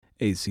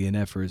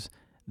ACNFers,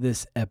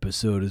 this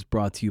episode is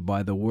brought to you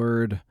by the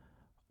word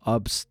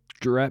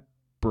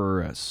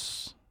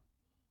obstreperous.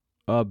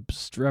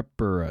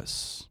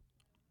 Obstreperous.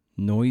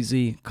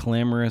 Noisy,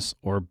 clamorous,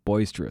 or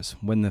boisterous.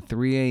 When the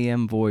 3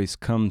 a.m. voice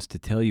comes to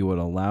tell you what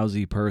a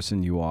lousy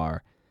person you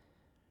are,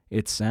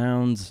 it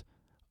sounds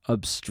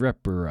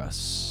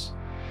obstreperous.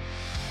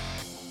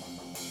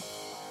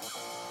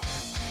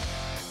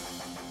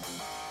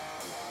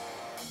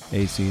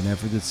 ACNF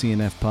for the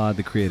CNF Pod,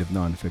 the creative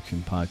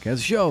nonfiction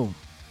podcast show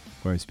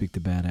where I speak to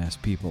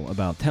badass people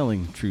about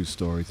telling true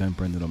stories. I'm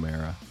Brendan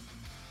O'Mara.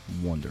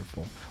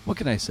 Wonderful. What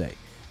can I say?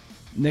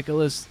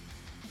 Nicholas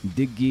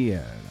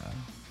Dighiera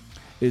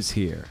is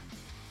here,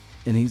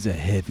 and he's a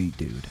heavy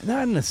dude.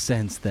 Not in the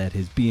sense that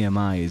his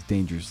BMI is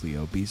dangerously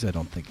obese. I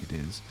don't think it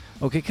is.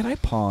 Okay, can I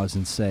pause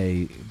and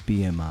say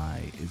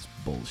BMI is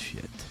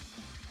bullshit?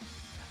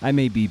 I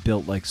may be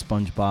built like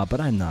SpongeBob,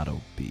 but I'm not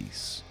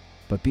obese.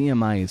 But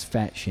BMI has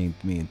fat-shamed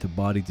me into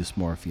body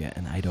dysmorphia,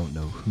 and I don't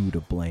know who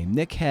to blame.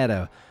 Nick had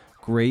a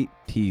great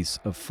piece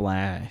of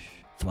flash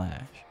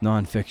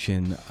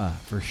nonfiction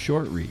for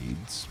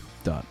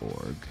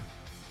shortreads.org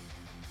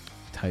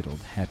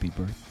titled Happy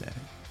Birthday.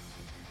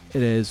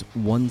 It is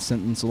one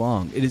sentence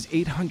long. It is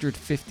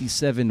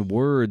 857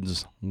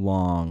 words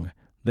long.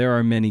 There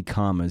are many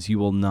commas. You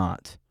will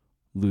not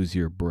lose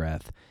your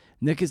breath.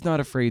 Nick is not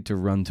afraid to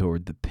run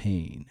toward the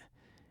pain,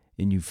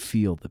 and you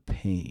feel the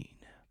pain.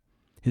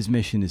 His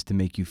mission is to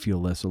make you feel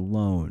less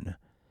alone.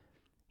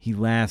 He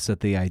laughs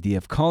at the idea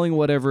of calling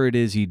whatever it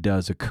is he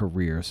does a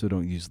career, so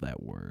don't use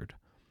that word.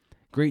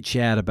 Great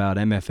chat about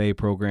MFA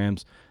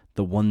programs,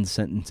 the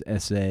one-sentence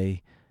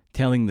essay,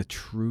 telling the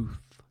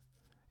truth,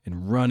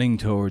 and running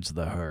towards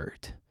the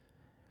hurt.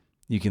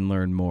 You can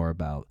learn more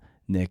about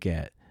Nick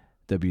at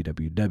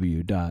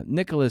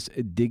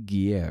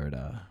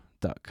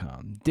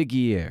www.nicholasdighiera.com.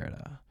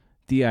 Dighiera.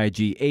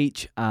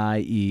 Dighiera.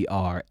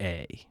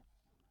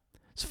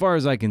 As far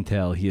as I can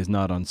tell, he is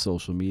not on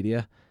social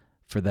media.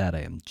 For that,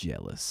 I am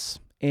jealous.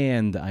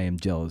 And I am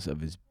jealous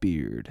of his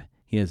beard.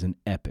 He has an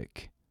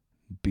epic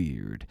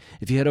beard.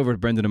 If you head over to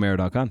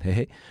BrendanO'Mara.com,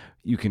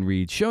 you can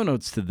read show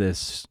notes to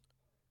this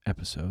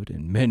episode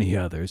and many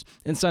others,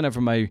 and sign up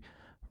for my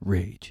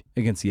Rage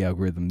Against the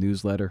Algorithm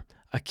newsletter,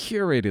 a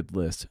curated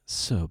list,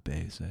 so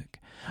basic,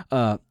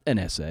 an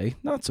essay,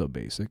 not so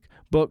basic,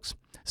 books,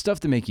 stuff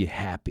to make you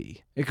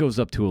happy. It goes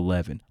up to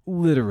 11,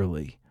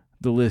 literally.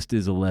 The list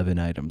is 11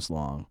 items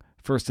long.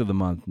 First of the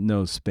month,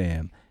 no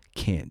spam,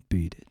 can't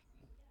beat it.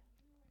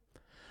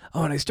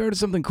 Oh, and I started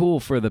something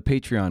cool for the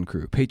Patreon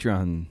crew,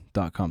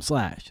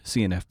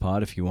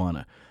 patreon.com/CNFpod if you want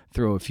to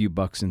throw a few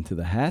bucks into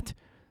the hat.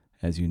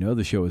 As you know,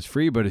 the show is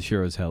free, but it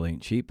sure as hell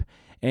ain't cheap.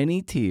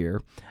 Any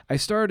tier. I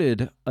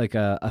started like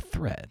a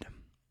thread,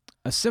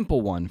 a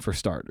simple one for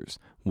starters.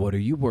 What are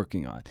you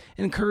working on?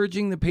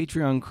 Encouraging the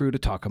Patreon crew to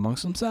talk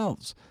amongst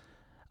themselves.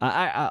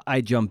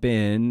 I jump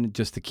in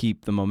just to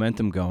keep the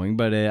momentum going,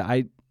 but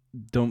I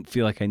don't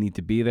feel like I need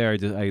to be there.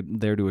 I'm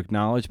there to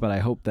acknowledge, but I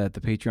hope that the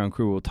Patreon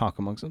crew will talk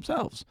amongst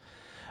themselves.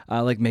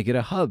 Like make it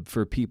a hub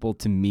for people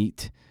to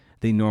meet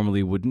they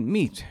normally wouldn't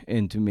meet,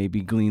 and to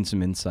maybe glean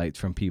some insights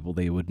from people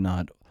they would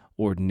not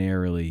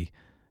ordinarily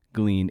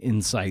glean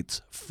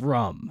insights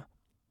from.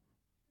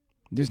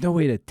 There's no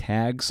way to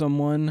tag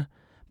someone,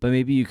 but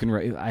maybe you can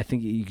write. I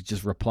think you could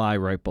just reply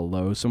right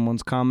below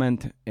someone's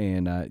comment,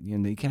 and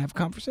you can have a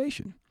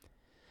conversation.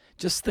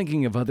 Just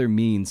thinking of other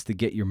means to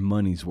get your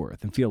money's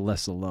worth and feel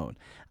less alone.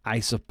 I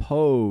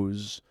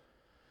suppose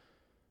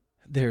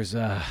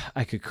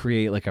I could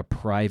create like a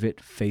private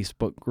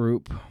Facebook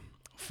group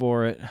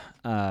for it,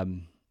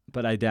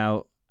 but I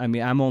doubt. I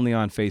mean, I'm only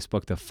on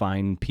Facebook to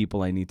find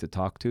people I need to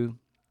talk to,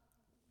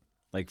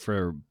 like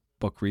for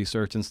book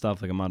research and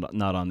stuff. Like I'm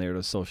not on there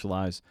to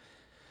socialize.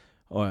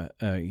 Or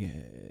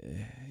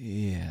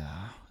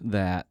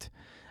that.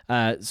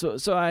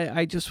 So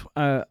I just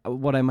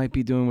what I might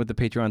be doing with the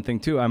Patreon thing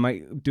too. I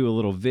might do a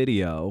little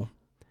video,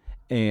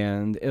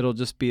 and it'll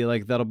just be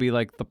like that'll be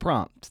like the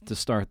prompt to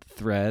start the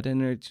thread,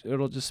 and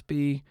it'll just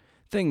be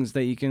things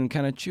that you can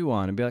kind of chew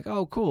on and be like,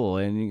 oh, cool.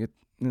 And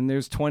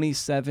there's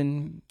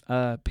 27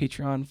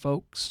 Patreon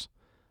folks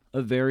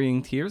of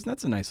varying tiers. And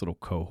that's a nice little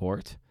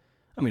cohort.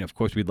 I mean, of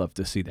course, we'd love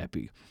to see that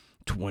be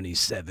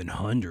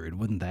 2,700.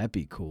 Wouldn't that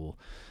be cool?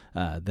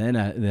 Then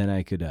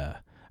I could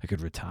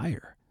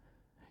retire.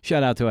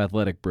 Shout out to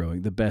Athletic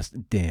Brewing, the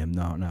best damn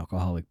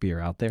non-alcoholic beer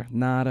out there.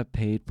 Not a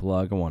paid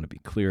plug. I want to be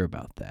clear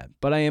about that.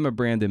 But I am a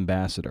brand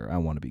ambassador. I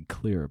want to be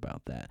clear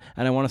about that.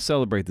 And I want to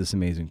celebrate this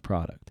amazing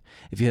product.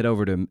 If you head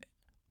over to,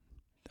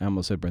 I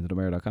almost said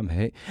BrendanO'Mara.com,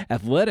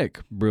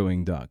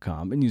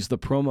 athleticbrewing.com, and use the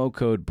promo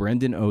code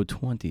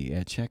BrendanO20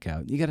 at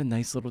checkout, you get a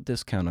nice little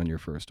discount on your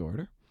first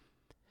order.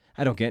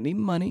 I don't get any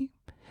money,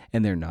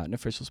 and they're not an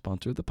official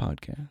sponsor of the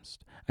podcast.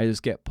 I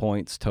just get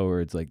points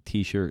towards like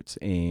t-shirts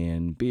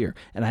and beer.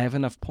 And I have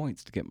enough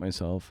points to get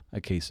myself a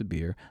case of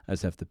beer. I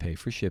just have to pay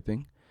for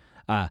shipping.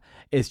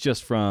 It's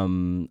just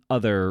from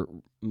other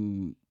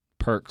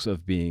perks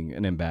of being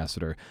an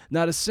ambassador.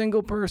 Not a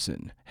single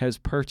person has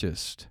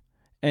purchased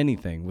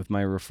anything with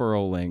my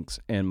referral links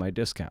and my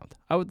discount.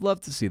 I would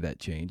love to see that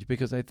change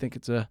because I think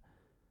it's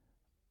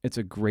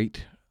a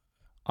great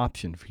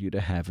option for you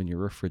to have in your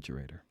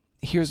refrigerator.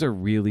 Here's a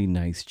really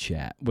nice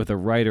chat with a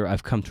writer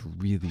I've come to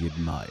really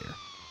admire,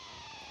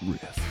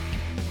 Riff.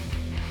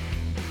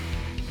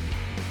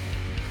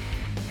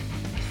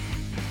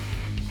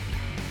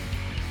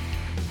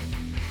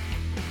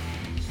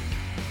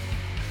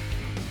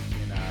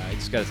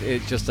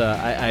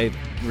 I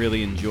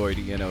really enjoyed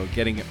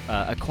getting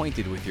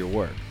acquainted with your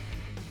work.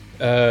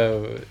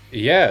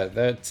 Yeah,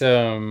 that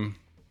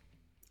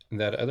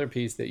other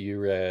piece that you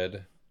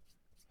read,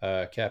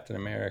 Captain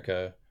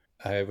America.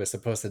 I was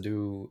supposed to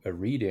do a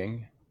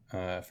reading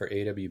for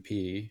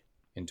AWP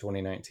in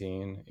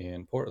 2019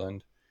 in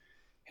Portland,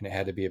 and it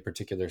had to be a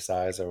particular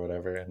size or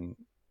whatever, and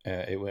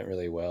it went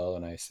really well,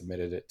 and I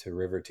submitted it to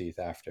River Teeth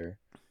after.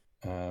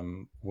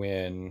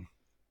 When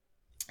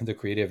the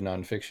creative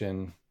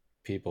nonfiction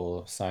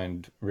people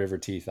signed River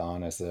Teeth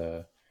on as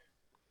a,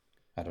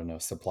 I don't know,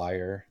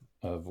 supplier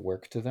of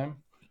work to them,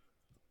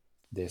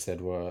 they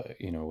said, well,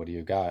 what do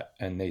you got?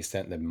 And they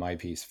sent them my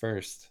piece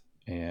first.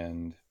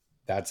 And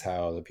that's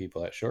how the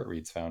people at Short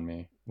Reads found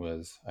me.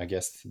 Was, I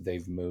guess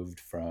they've moved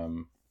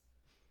from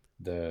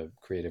the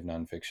creative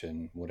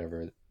nonfiction,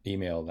 whatever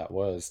email that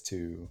was,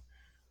 to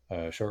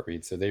Short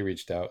Reads. So they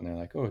reached out and they're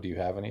like, oh, do you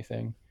have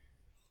anything?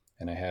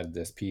 And I had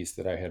this piece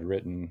that I had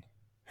written.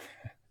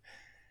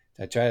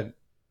 I tried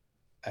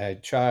I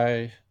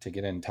try to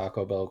get in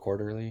Taco Bell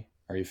Quarterly.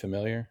 Are you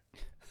familiar?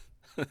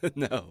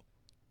 No.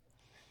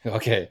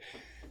 Okay.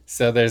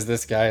 So there's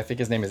this guy, I think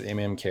his name is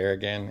M.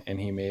 Kerrigan, and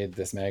he made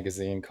this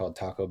magazine called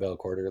Taco Bell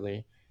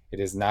Quarterly. It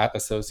is not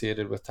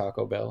associated with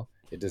Taco Bell.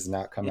 It does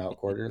not come out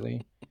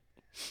quarterly.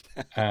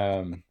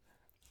 Um,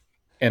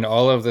 and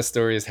all of the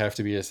stories have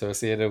to be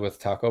associated with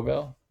Taco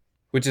Bell,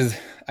 which is,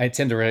 I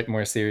tend to write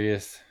more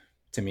serious,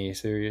 to me,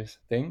 serious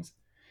things.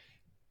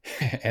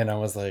 And I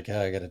was like,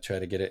 oh, I got to try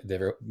to get it.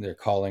 They're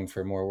calling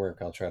for more work.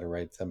 I'll try to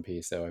write some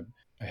piece. So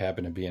I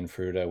happened to be in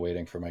Fruta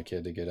waiting for my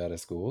kid to get out of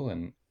school,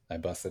 and I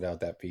busted out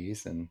that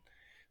piece, and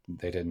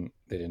they didn't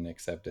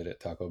accept it at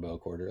Taco Bell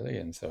Quarterly,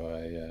 and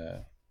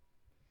so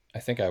I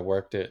think I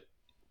worked it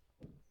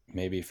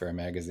maybe for a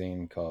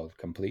magazine called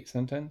Complete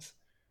Sentence,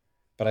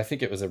 but I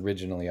think it was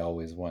originally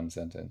always one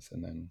sentence,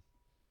 and then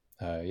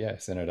yeah, I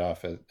sent it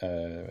off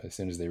as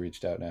soon as they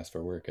reached out and asked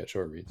for work at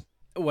Short Reads.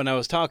 When I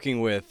was talking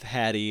with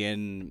Hattie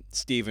and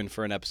Steven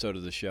for an episode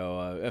of the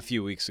show a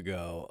few weeks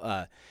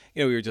ago,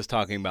 we were just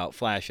talking about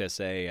Flash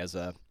essay as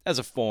a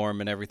form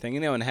and everything.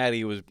 And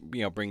Hattie was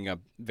bringing up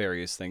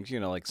various things.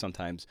 Like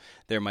sometimes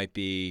there might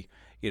be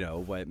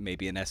what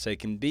maybe an essay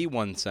can be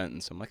one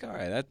sentence. I'm like, all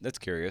right, that's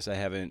curious. I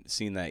haven't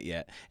seen that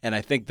yet, and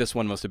I think this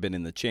one must have been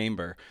in the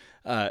chamber,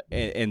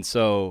 and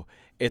so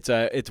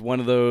it's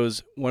one of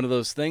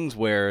those things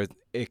where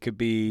it could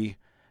be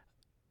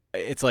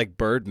it's like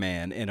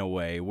Birdman in a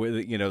way, where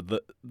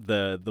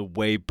the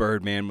way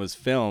Birdman was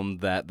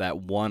filmed, that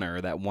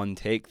one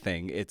take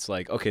thing. It's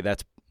like, okay,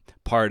 that's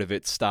part of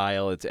its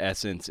style, its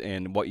essence,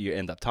 and what you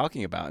end up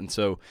talking about, and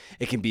so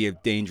it can be a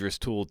dangerous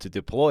tool to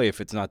deploy if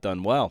it's not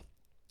done well.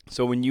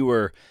 So when you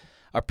were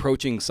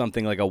approaching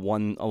something like a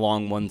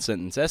long one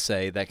sentence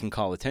essay that can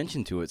call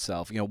attention to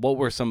itself, what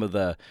were some of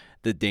the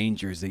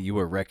dangers that you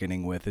were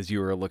reckoning with as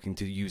you were looking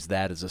to use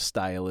that as a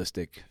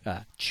stylistic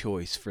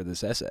choice for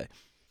this essay?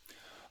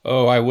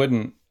 Oh, I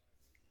wouldn't.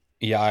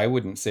 Yeah, I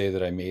wouldn't say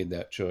that I made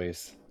that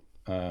choice,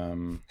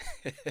 um,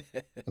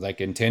 like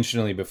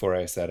intentionally before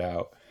I set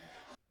out.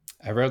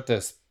 I wrote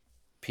this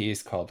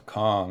piece called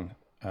Kong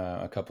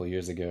a couple of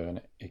years ago,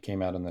 and it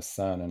came out in the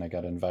Sun, and I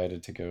got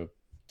invited to go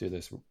do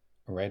this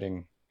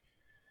writing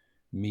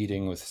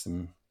meeting with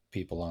some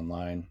people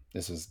online.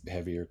 This was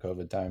heavier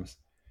COVID times.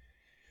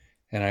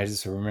 And I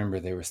just remember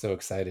they were so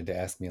excited to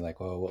ask me, like,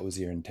 well, what was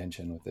your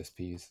intention with this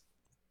piece?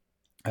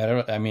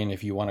 I mean,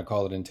 if you want to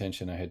call it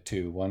intention, I had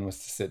two. One was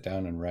to sit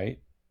down and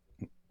write,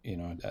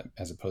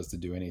 as opposed to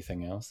do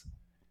anything else.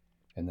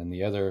 And then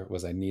the other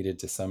was I needed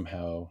to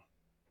somehow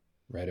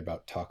write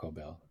about Taco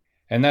Bell.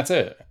 And that's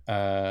it.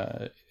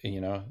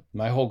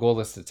 My whole goal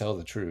is to tell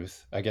the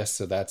truth, I guess.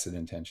 So that's an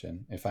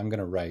intention. If I'm going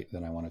to write,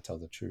 then I want to tell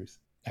the truth.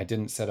 I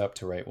didn't set up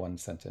to write one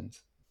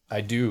sentence.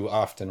 I do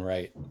often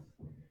write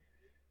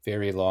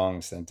very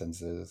long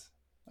sentences.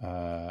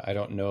 I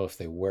don't know if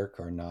they work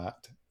or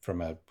not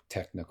from a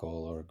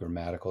technical or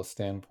grammatical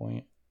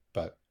standpoint,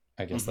 but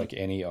I guess Mm-hmm. like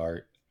any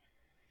art,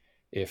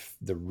 if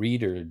the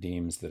reader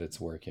deems that it's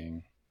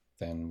working,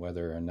 then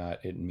whether or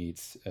not it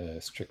meets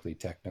a strictly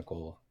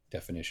technical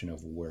definition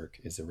of work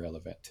is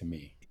irrelevant to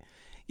me.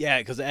 Yeah,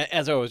 because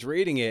as I was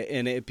reading it,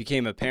 and it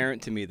became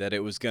apparent to me that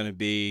it was going to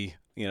be,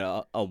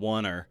 a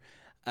oneer.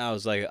 I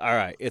was like, all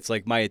right, it's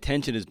like my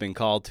attention has been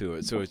called to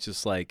it, so it's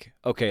just like,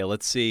 okay,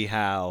 let's see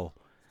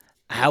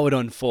how it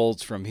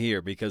unfolds from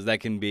here, because that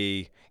can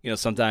be,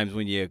 sometimes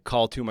when you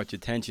call too much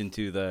attention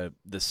to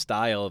the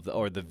style of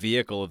or the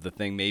vehicle of the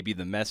thing, maybe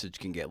the message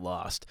can get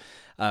lost,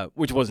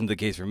 which wasn't the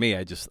case for me.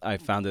 I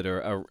found it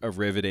a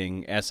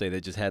riveting essay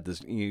that just had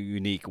this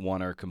unique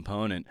one or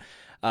component.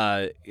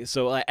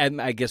 So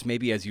I guess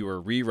maybe as you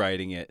were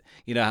rewriting it,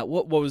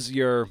 what was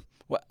your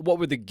what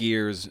were the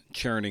gears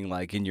churning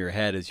like in your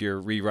head as you're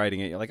rewriting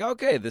it? You're like,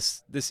 okay,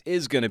 this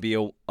is going to be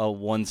a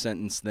one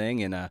sentence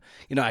thing, and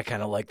I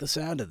kind of like the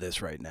sound of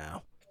this right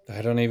now.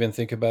 I don't even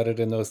think about it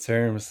in those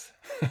terms.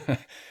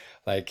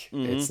 Like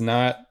Mm-hmm. it's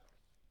not.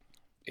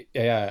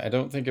 Yeah, I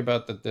don't think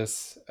about that.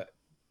 This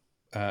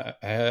I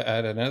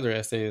had another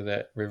essay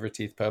that River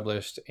Teeth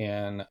published,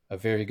 and a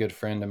very good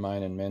friend of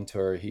mine and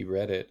mentor, he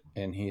read it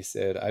and he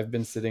said, I've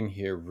been sitting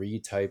here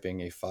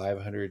retyping a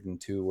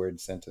 502 word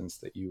sentence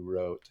that you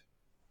wrote,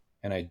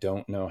 and I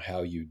don't know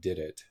how you did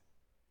it.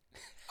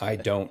 I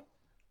don't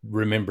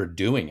remember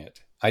doing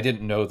it. I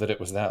didn't know that it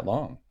was that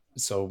long.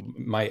 So,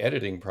 my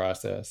editing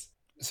process,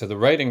 so the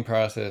writing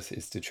process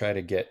is to try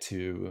to get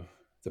to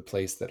the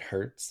place that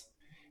hurts.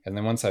 And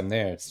then once I'm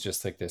there, it's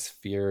just like this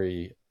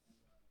fury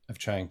of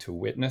trying to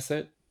witness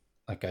it.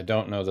 Like I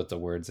don't know that the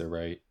words are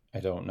right. I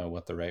don't know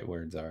what the right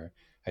words are.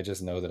 I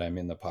just know that I'm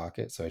in the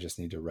pocket, so I just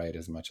need to write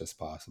as much as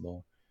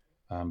possible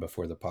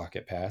before the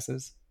pocket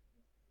passes.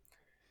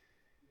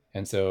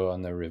 And so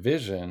on the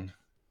revision,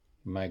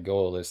 my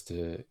goal is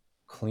to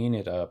clean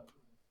it up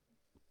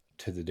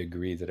to the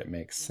degree that it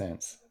makes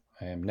sense.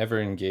 I am never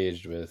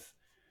engaged with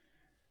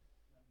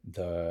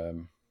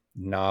the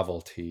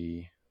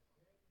novelty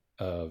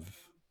of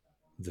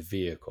the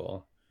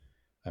vehicle.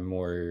 I'm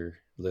more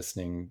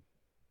listening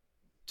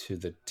to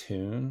the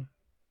tune,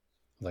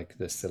 like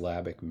the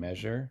syllabic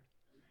measure,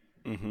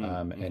 Mm-hmm.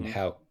 and Mm-hmm.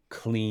 how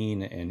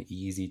clean and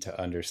easy to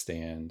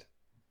understand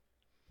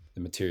the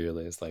material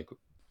is. Like,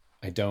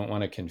 I don't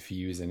want to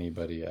confuse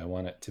anybody. I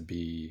want it to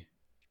be,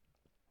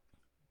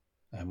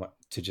 I want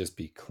to just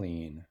be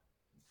clean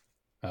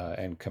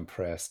and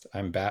compressed.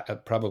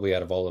 Probably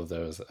out of all of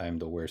those, I'm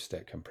the worst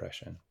at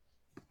compression.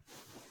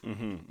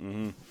 Mm-hmm.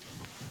 Mm-hmm.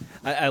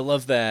 I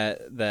love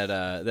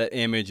that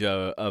image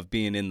of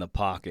being in the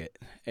pocket,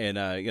 and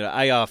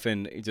I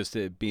often just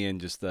being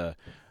just the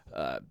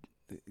uh,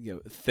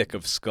 thick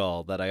of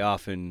skull that I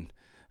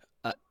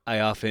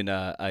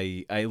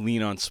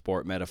lean on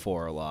sport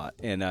metaphor a lot,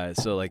 and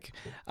so like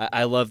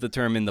I love the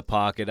term in the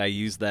pocket. I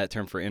use that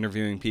term for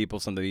interviewing people,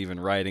 something even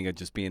writing, of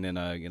just being in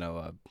a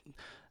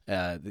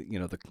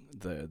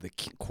the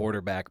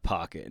quarterback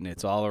pocket, and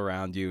it's all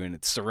around you and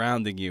it's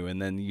surrounding you,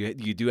 and then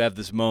you do have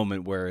this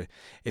moment where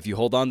if you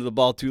hold on to the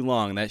ball too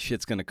long, that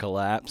shit's gonna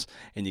collapse,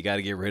 and you got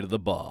to get rid of the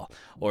ball,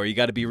 or you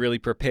got to be really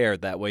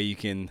prepared. That way you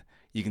can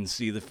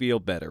see the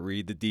field better,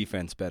 read the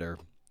defense better,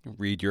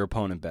 read your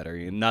opponent better.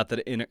 Not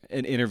that an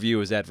interview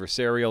is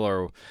adversarial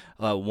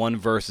or one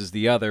versus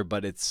the other,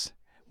 but it's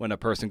when a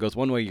person goes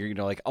one way, you're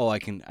like, oh, I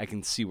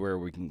can see where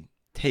we can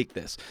take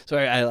this. So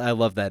I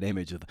love that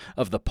image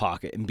of the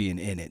pocket and being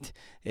in it,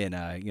 and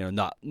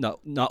not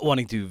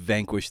wanting to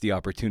vanquish the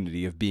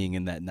opportunity of being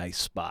in that nice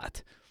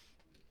spot.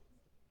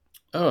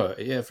 Oh,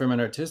 yeah. From an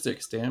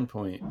artistic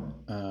standpoint,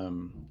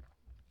 um,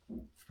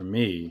 for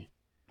me,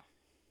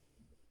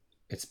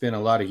 it's been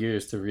a lot of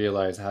years to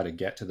realize how to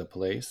get to the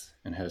place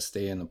and how to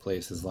stay in the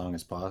place as long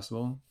as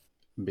possible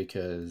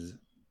because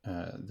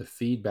the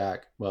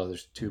feedback, well,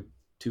 there's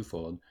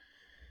twofold.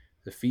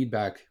 The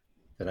feedback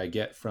that I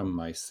get from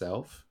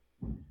myself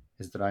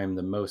is that I am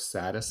the most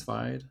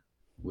satisfied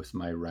with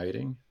my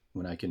writing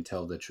when I can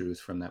tell the truth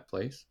from that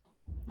place.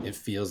 It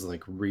feels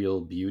like real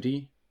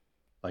beauty,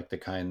 like the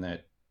kind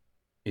that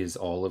is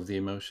all of the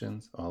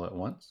emotions all at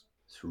once.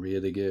 It's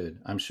really good.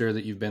 I'm sure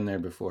that you've been there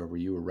before where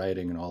you were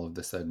writing and all of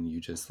a sudden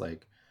you just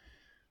like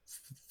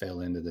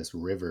fell into this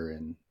river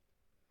and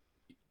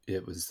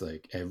it was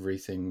like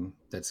everything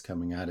that's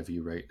coming out of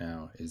you right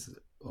now is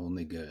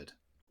only good.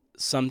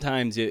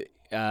 Sometimes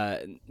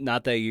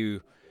not that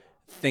you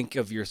think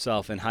of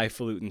yourself in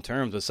highfalutin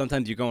terms, but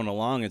sometimes you're going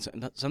along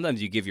and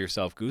sometimes you give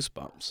yourself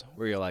goosebumps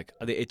where you're like,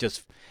 it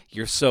just,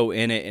 you're so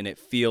in it and it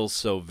feels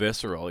so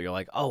visceral. You're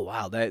like, oh,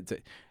 wow,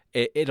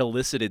 it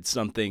elicited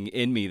something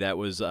in me that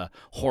was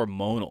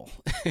hormonal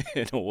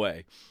in a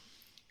way.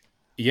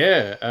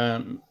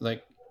 Yeah,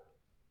 like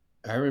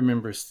I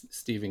remember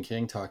Stephen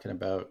King talking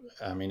about.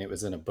 I mean, it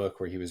was in a book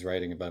where he was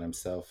writing about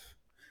himself,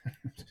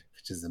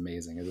 which is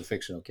amazing as a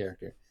fictional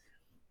character.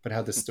 But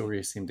how the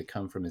story seemed to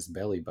come from his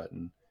belly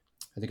button.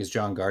 I think as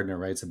John Gardner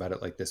writes about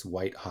it, like this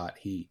white hot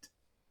heat.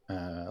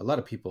 A lot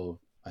of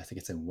people, I think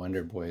it's in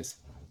Wonder Boys,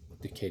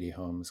 the Katie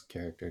Holmes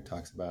character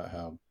talks about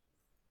how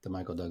the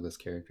Michael Douglas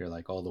character,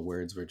 like all the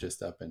words were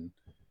just up in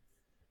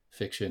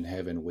fiction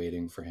heaven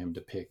waiting for him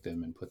to pick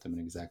them and put them in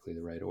exactly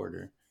the right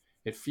order.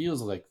 It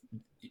feels like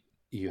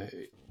you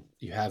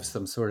you have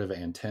some sort of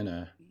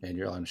antenna and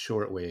you're on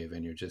shortwave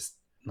and you're just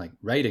like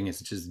writing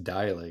is just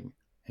dialing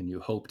and you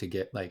hope to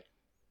get like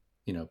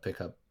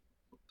pick up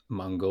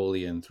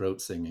Mongolian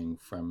throat singing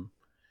from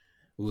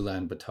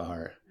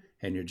Ulaanbaatar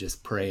and you're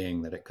just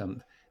praying that it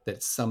comes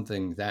that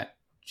something that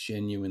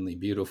genuinely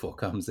beautiful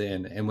comes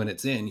in. And when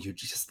it's in, you're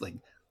just like,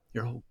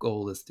 your whole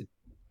goal is to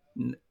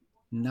n-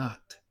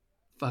 not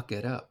fuck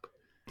it up.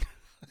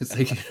 It's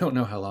like you don't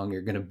know how long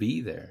you're going to be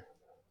there.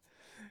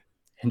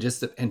 And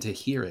to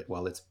hear it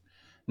while it's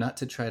not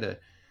to try to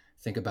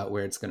think about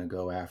where it's going to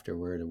go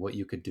afterward or what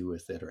you could do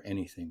with it or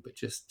anything, but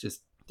just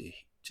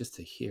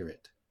to hear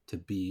it, to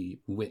be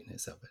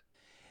witness of it.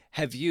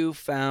 Have you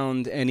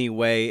found any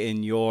way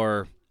in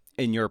your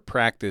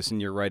practice, in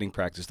your writing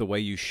practice, the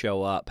way you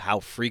show up, how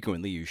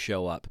frequently you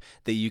show up,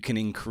 that you can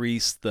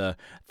increase the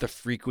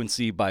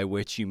frequency by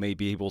which you may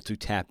be able to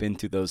tap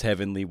into those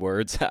heavenly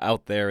words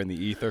out there in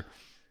the ether?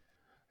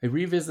 I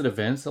revisit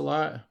events a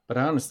lot, but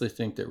I honestly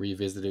think that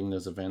revisiting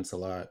those events a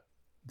lot,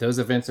 those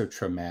events are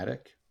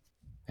traumatic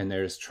and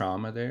there's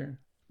trauma there.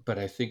 But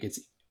I think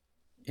it's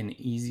an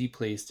easy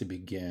place to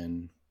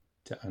begin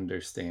to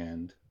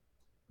understand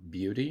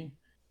beauty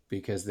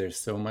because there's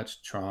so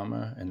much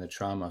trauma and the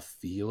trauma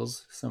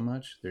feels so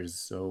much. There's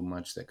so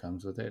much that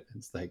comes with it.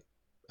 It's like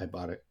I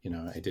bought it,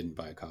 I didn't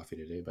buy a coffee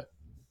today, but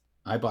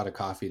I bought a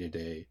coffee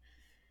today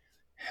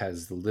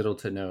has little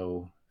to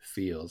no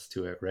feels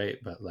to it, right?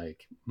 But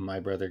like my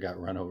brother got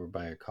run over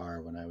by a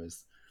car when I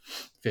was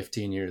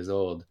 15 years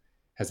old,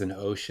 has an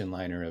ocean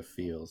liner of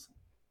feels.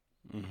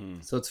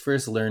 Mm-hmm. So it's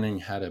first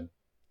learning how to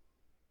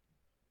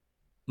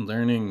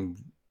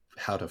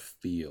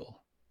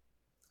feel,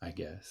 I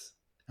guess.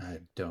 I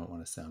don't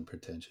want to sound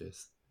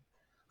pretentious.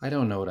 I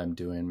don't know what I'm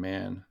doing,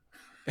 man.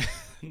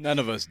 None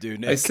of us do, I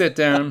Nick. sit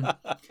down,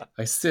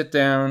 I sit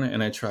down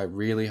and I try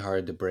really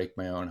hard to break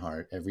my own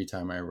heart every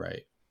time I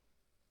write.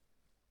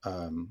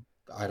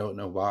 I don't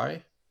know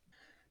why.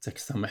 It's like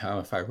somehow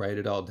if I write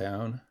it all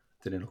down,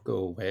 then it'll go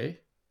away.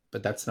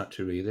 But that's not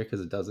true either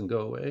because it doesn't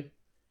go away.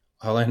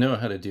 All I know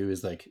how to do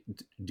is like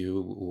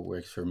do what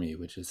works for me,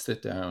 which is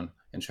sit down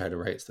and try to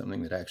write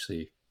something that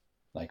actually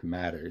like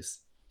matters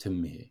to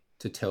me,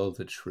 to tell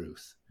the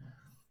truth,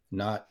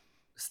 not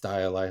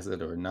stylize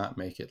it or not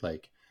make it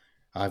like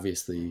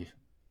obviously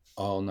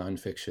all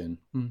nonfiction.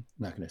 I'm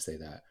not going to say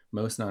that.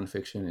 Most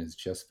nonfiction is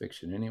just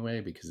fiction anyway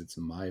because it's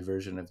my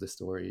version of the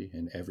story,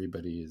 and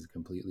everybody is a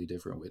completely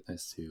different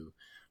witness to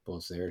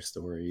both their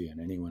story and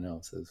anyone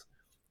else's.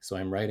 So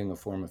I'm writing a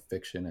form of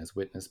fiction as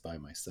witnessed by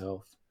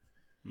myself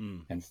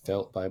Mm. and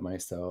felt by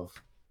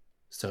myself.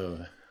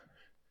 So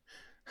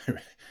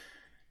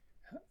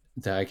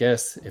I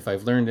guess if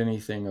I've learned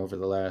anything over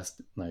the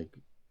last like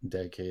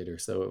decade or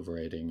so of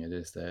writing, it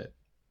is that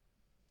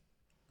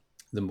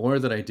the more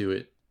that I do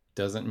it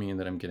doesn't mean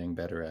that I'm getting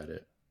better at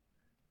it.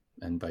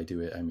 And by do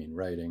it, I mean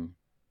writing.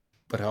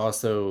 But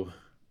also,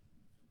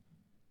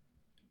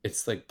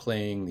 it's like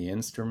playing the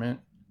instrument.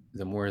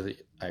 The more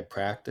that I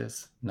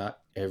practice, not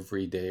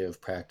every day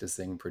of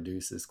practicing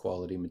produces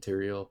quality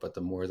material, but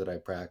the more that I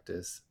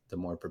practice, the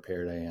more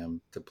prepared I am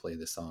to play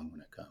the song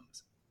when it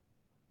comes.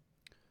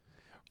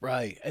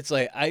 Right. It's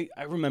like I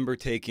remember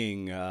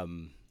taking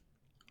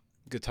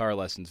guitar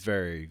lessons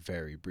very,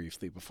 very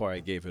briefly before I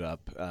gave it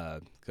up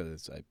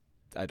because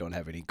I don't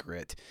have any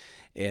grit,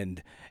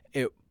 and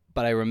it.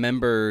 But I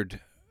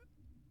remembered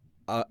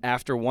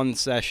after one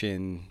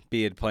session,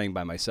 be it playing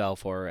by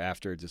myself or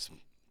after just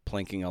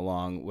plinking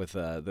along with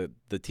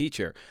the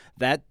teacher,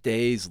 that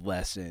day's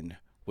lesson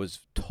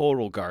was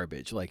total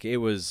garbage. Like it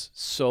was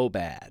so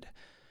bad.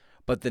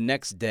 But the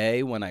next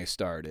day when I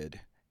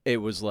started, it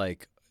was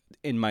like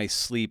in my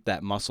sleep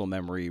that muscle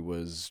memory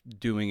was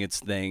doing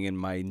its thing and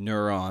my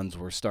neurons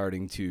were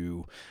starting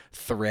to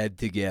thread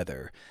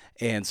together.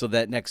 And so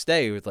that next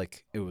day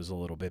it was a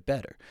little bit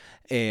better.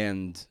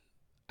 And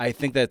I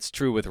think that's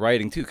true with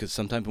writing too, because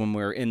sometimes when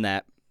we're in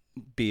that,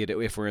 be it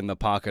if we're in the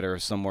pocket or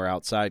somewhere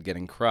outside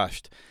getting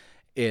crushed,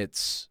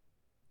 it's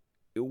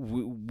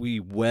we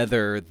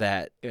weather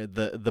that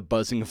the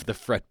buzzing of the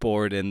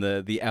fretboard and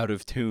the out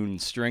of tune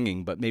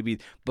stringing, but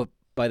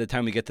by the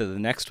time we get to the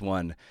next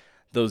one,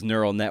 those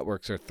neural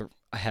networks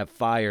have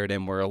fired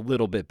and we're a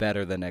little bit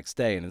better the next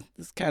day, and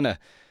it's kind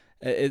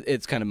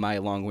of my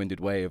long-winded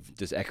way of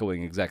just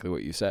echoing exactly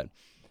what you said.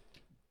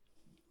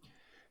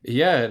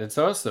 Yeah, it's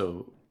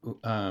also,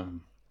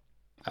 um,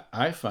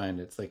 I find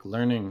it's like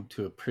learning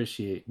to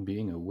appreciate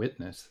being a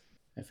witness.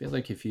 I feel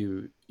like if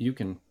you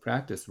can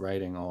practice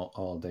writing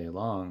all day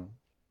long,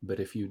 but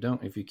if you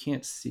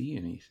can't see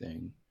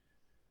anything,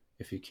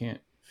 if you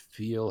can't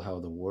feel how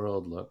the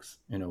world looks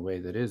in a way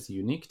that is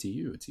unique to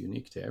you, it's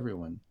unique to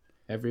everyone.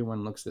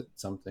 Everyone looks at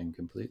something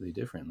completely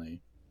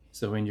differently.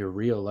 So in your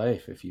real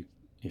life,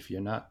 if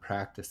you're not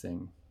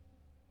practicing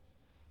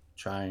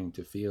trying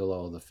to feel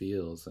all the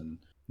feels, and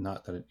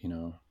not that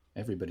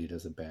everybody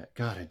does a bad.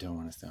 God, I don't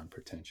want to sound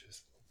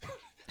pretentious.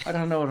 I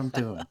don't know what I'm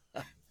doing.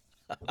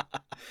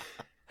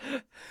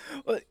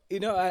 Well,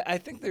 I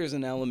think there's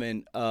an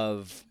element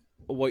of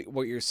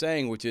what you're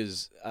saying, which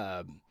is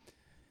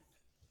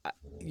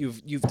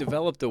you've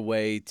developed a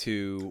way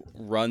to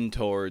run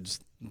towards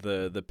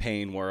the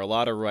pain where a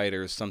lot of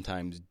writers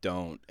sometimes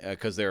don't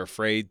because they're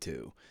afraid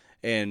to.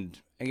 And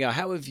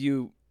how have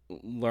you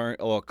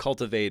learned or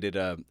cultivated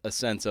a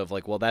sense of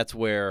like, well, that's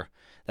where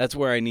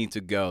I need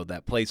to go.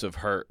 That place of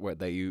hurt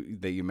that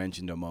you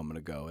mentioned a moment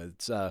ago.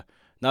 It's not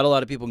a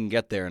lot of people can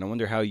get there, and I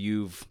wonder how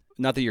you've.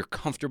 Not that you're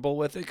comfortable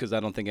with it, because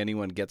I don't think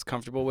anyone gets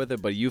comfortable with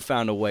it, but you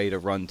found a way to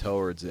run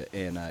towards it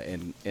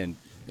and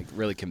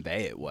really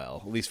convey it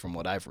well, at least from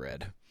what I've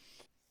read.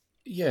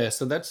 Yeah,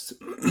 so that's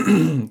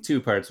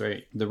two parts,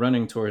 right? The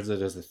running towards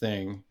it as a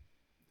thing,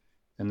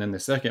 and then the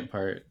second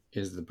part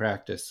is the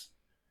practice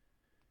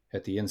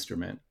at the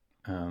instrument.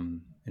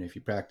 And if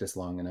you practice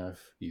long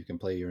enough, you can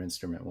play your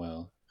instrument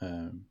well,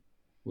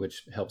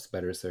 which helps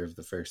better serve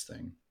the first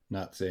thing.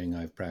 Not saying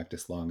I've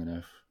practiced long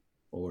enough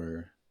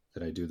or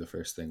that I do the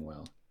first thing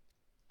well.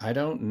 I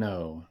don't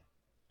know.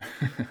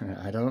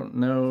 I don't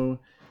know,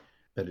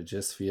 but it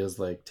just feels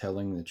like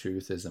telling the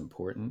truth is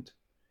important.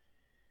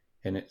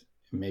 And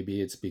maybe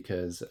it's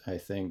because I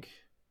think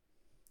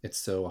it's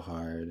so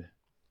hard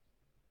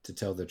to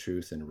tell the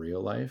truth in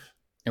real life,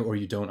 or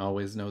you don't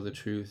always know the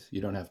truth. You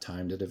don't have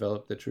time to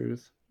develop the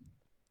truth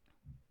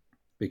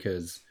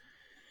because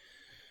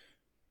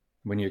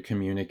when you're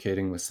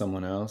communicating with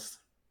someone else,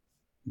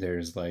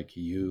 there's like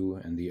you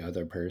and the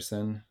other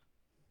person,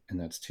 and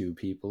that's two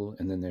people.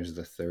 And then there's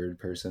the third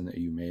person that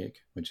you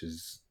make, which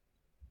is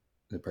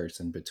the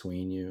person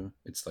between you.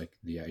 It's like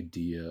the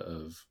idea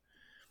of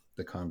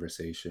the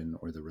conversation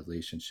or the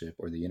relationship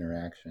or the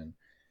interaction,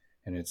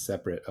 and it's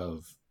separate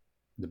of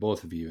the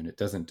both of you. And it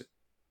doesn't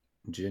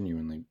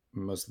genuinely,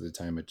 most of the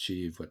time,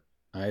 achieve what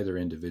either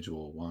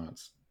individual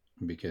wants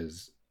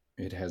because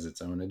it has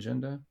its own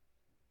agenda,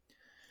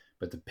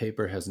 but the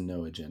paper has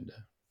no agenda.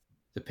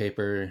 The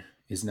paper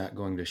is not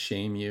going to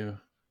shame you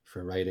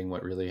for writing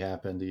what really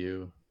happened to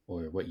you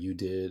or what you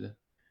did.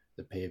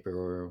 The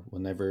paper will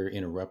never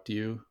interrupt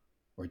you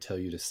or tell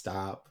you to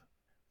stop.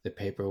 The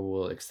paper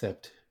will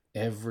accept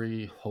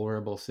every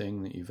horrible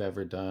thing that you've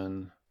ever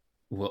done,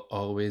 will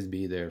always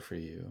be there for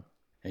you.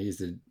 I used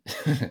to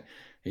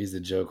I used to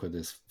joke with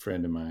this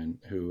friend of mine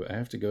who I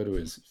have to go to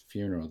his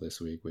funeral this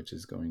week, which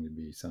is going to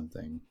be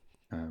something.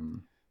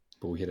 Um,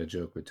 but we had a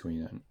joke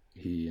between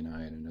he and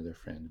I and another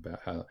friend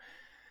about how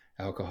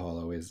alcohol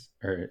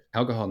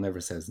never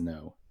says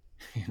no.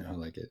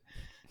 Like it.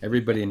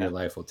 Everybody in your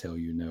life will tell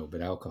you no,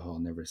 but alcohol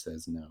never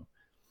says no,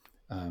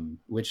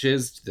 which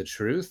is the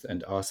truth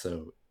and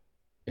also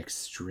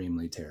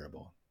extremely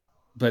terrible.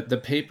 But the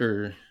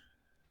paper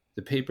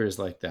is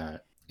like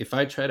that. If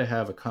I try to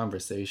have a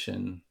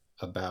conversation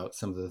about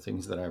some of the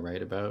things that I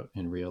write about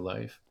in real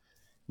life,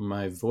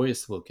 my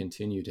voice will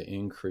continue to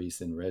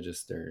increase and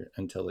register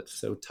until it's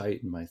so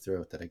tight in my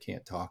throat that I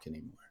can't talk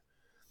anymore.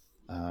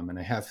 And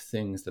I have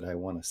things that I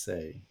want to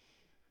say,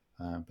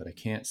 but I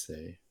can't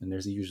say. And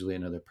there's usually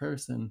another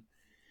person,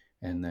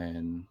 and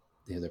then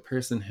the other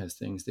person has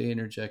things they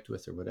interject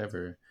with or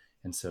whatever.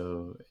 And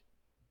so,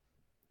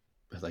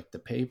 but like the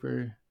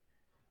paper,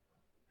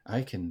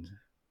 I can,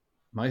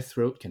 my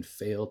throat can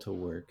fail to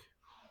work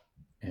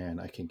and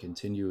I can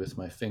continue with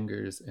my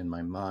fingers and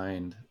my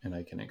mind, and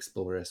I can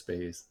explore a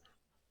space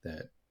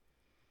that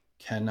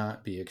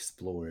cannot be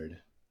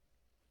explored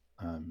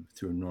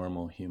through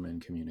normal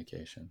human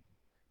communication.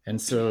 And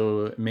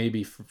so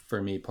maybe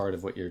for me, part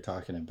of what you're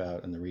talking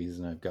about and the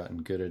reason I've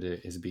gotten good at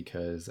it is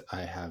because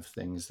I have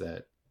things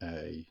that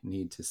I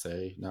need to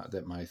say. Not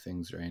that my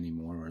things are any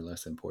more or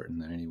less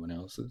important than anyone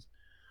else's.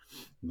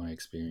 My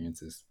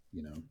experience is,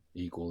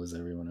 equal as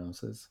everyone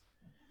else's.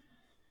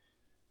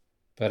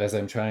 But as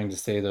I'm trying to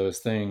say those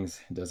things,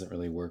 it doesn't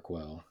really work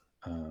well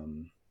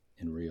in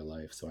real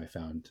life. So I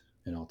found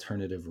an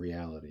alternative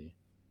reality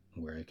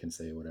where I can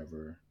say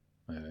whatever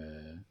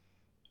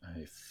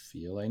I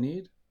feel I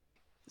need.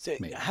 So,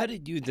 Maybe. how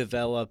did you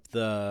develop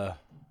the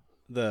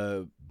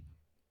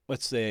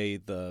let's say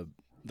the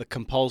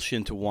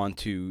compulsion to want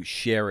to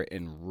share it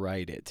and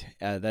write it?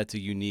 That's a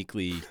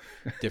uniquely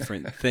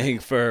different thing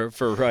for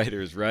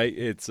writers, right?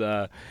 It's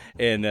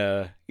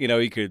and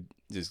you could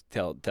just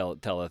tell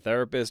a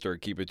therapist or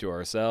keep it to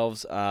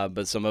ourselves.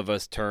 But some of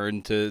us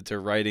turn to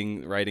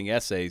writing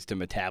essays to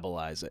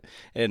metabolize it.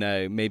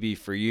 And maybe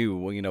for you,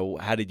 well,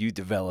 how did you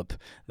develop,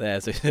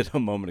 as I said a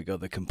moment ago,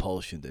 the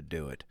compulsion to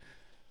do it?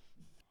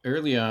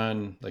 Early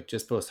on, like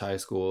just post high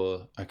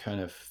school, I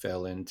kind of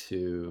fell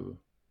into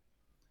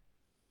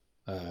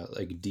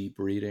like deep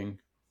reading,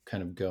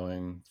 kind of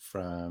going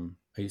from,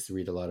 I used to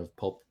read a lot of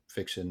pulp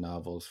fiction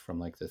novels from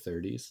like the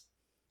 30s,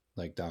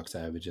 like Doc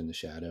Savage and The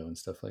Shadow and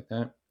stuff like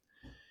that.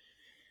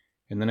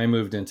 And then I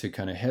moved into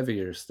kind of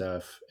heavier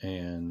stuff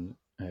and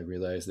I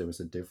realized there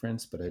was a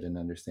difference, but I didn't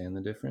understand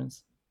the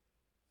difference.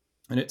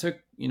 And it took,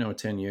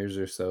 10 years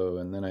or so.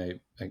 And then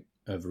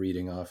of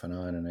reading off and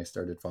on, and I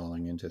started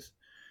falling into,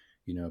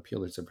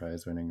 Pulitzer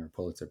Prize winning or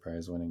Pulitzer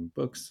Prize winning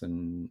books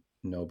and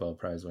Nobel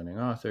Prize winning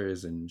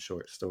authors and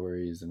short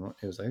stories. And I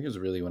think it was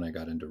really when I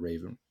got into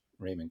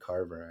Raymond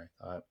Carver,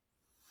 I thought,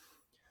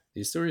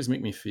 these stories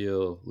make me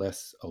feel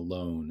less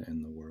alone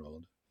in the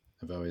world.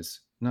 I've always,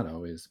 not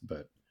always,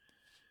 but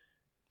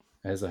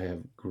as I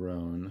have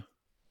grown,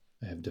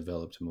 I have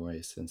developed more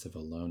a sense of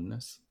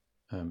aloneness,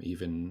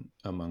 even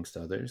amongst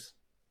others.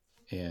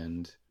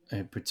 And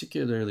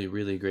particularly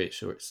really great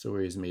short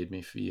stories made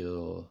me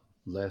feel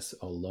less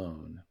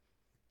alone,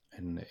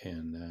 and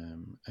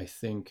I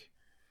think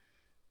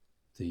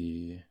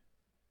the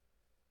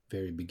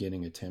very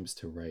beginning attempts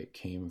to write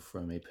came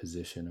from a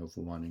position of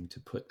wanting to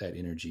put that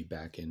energy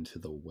back into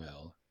the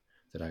well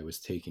that I was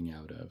taking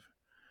out of.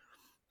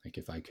 Like,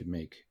 if I could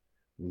make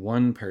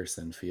one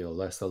person feel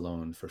less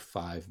alone for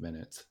 5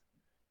 minutes,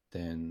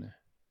 then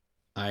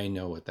I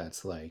know what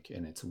that's like,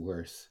 and it's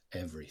worth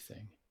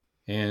everything.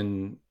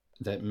 And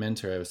that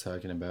mentor I was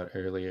talking about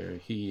earlier,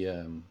 he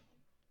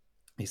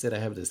said I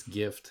have this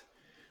gift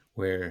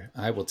where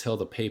I will tell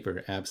the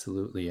paper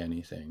absolutely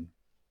anything,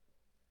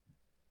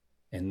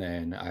 and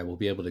then I will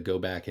be able to go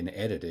back and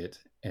edit it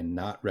and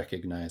not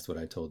recognize what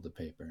I told the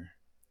paper.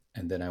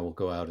 And then I will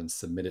go out and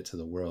submit it to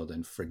the world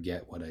and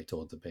forget what I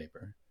told the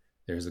paper.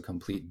 There's a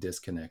complete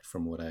disconnect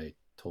from what I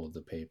told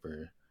the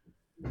paper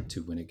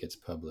to when it gets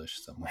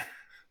published somewhere.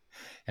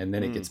 And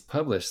then it Hmm. gets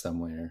published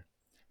somewhere,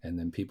 and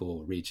then people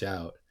will reach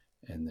out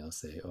and they'll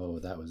say, "Oh,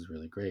 that was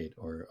really great,"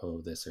 or "Oh,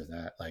 this or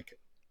that." Like,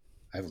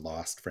 I've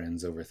lost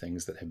friends over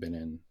things that have been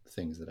in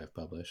things that I've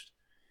published,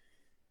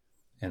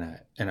 and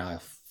I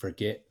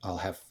forget. I'll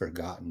have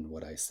forgotten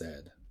what I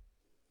said.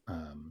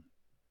 Um,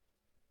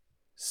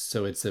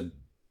 so it's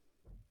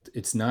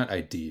not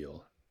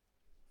ideal,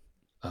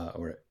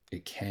 or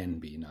it can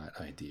be not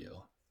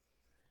ideal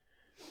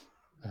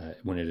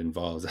when it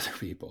involves other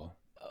people.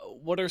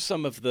 What are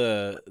some of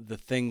the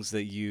things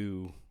that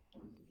you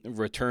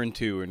return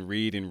to and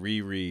read and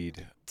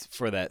reread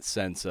for that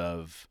sense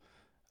of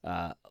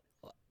uh,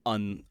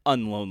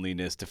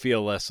 unloneliness, to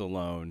feel less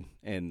alone,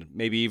 and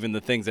maybe even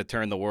the things that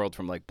turn the world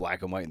from like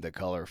black and white into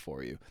color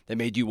for you that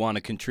made you want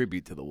to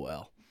contribute to the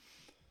well?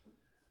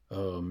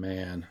 Oh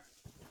man,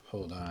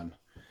 hold on.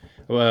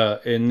 Well,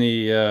 in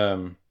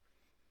the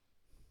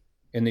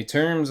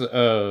terms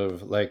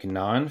of like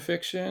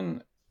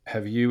nonfiction,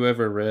 have you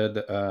ever read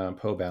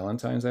Poe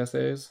Ballantyne's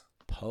essays?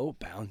 Poe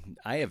Bound?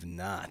 I have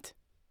not.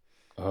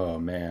 Oh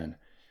man,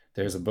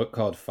 there's a book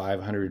called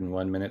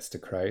 501 Minutes to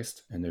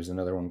Christ, and there's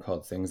another one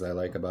called Things I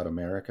Like About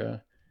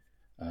America.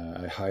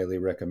 I highly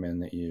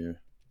recommend that you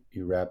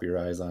wrap your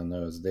eyes on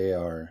those. They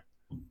are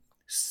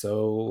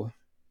so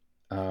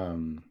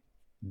um,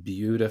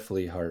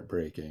 beautifully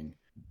heartbreaking.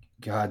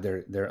 God,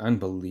 they're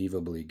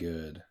unbelievably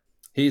good.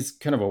 He's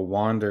kind of a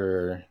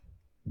wanderer,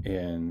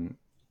 and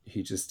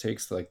he just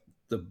takes like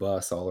the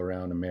bus all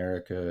around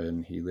America,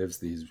 and he lives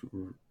this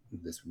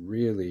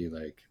really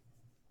like,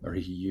 or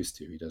he used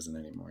to, he doesn't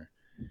anymore.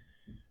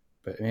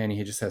 But man,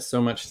 he just has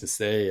so much to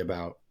say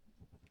about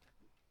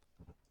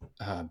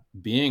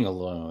being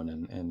alone,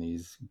 and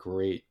these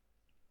great.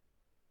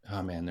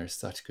 Oh man, there's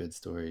such good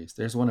stories.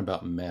 There's one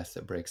about meth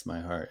that breaks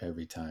my heart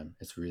every time.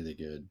 It's really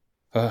good.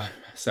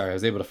 Sorry, I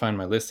was able to find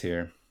my list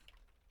here.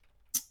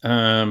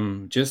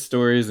 Just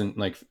stories and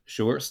like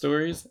short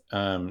stories.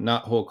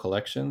 Not whole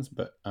collections,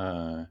 but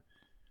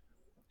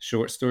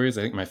short stories.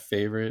 I think my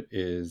favorite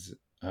is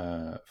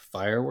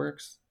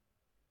Fireworks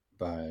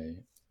by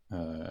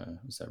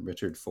was that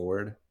Richard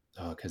Ford?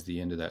 Oh, because the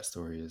end of that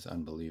story is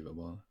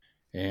unbelievable.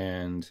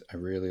 And I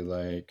really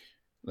like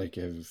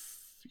if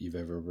you've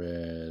ever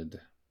read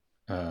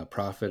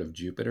Prophet of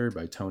Jupiter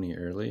by Tony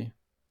Early.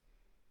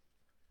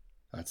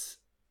 That's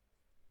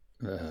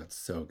that's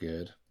so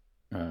good.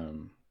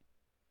 Um,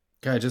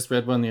 God, I just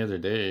read one the other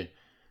day.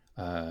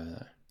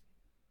 Uh,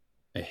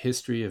 A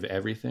History of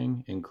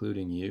Everything,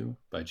 Including You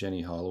by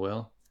Jenny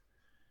Hollowell.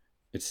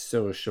 It's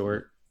so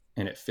short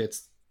and it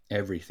fits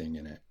everything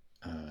in it,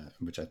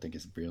 which I think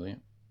is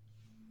brilliant.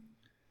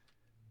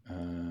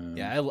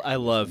 Yeah, I God, which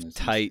one love is this?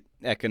 tight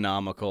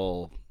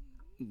economical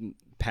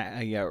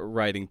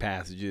writing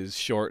passages,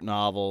 short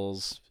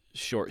novels,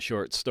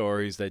 short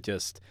stories that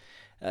just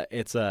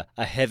it's a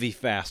heavy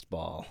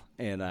fastball,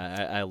 and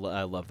I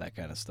love that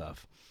kind of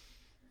stuff.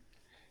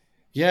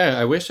 Yeah,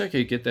 I wish I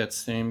could get that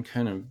same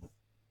kind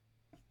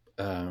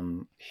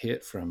of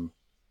hit from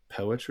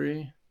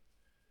poetry.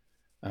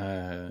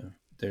 Uh,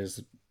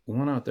 there's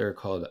one out there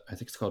called, I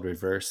think it's called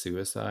Reverse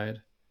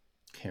Suicide.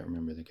 Can't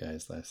remember the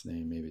guy's last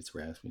name. Maybe it's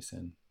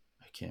Rasmussen.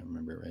 I can't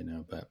remember it right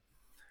now, but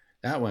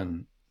that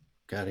one,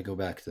 got to go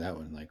back to that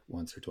one like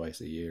once or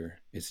twice a year.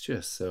 It's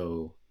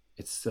so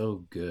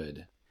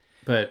good.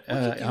 But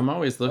What could you?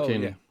 Oh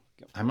yeah.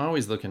 I'm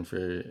always looking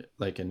for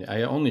like, and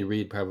I only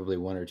read probably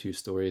one or two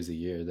stories a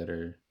year that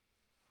are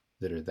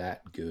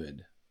that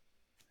good.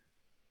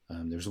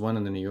 There's one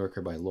in the New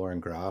Yorker by Lauren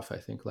Groff, I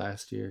think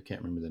last year.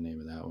 Can't remember the name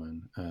of that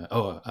one.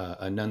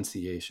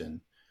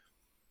 Annunciation,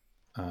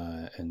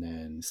 and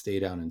then Stay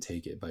Down and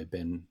Take It by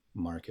Ben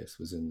Marcus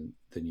was in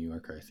the New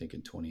Yorker, I think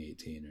in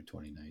 2018 or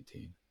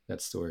 2019.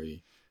 That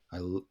story, I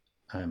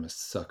I am a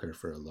sucker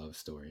for a love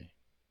story,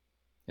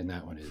 and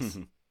that one is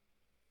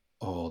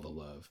all the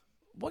love.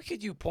 What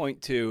could you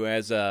point to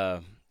as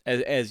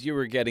as you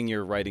were getting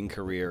your writing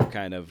career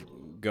kind of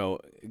go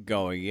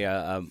going?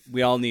 Yeah,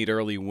 we all need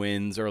early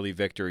wins, early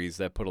victories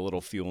that put a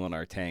little fuel in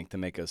our tank to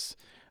make us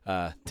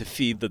to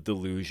feed the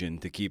delusion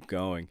to keep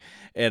going.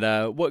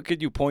 And what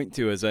could you point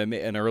to as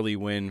an early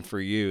win for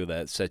you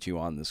that set you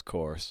on this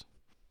course?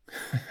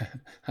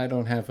 I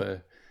don't have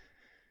a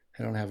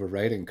I don't have a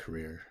writing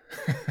career.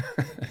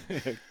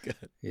 Good.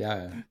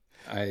 Yeah.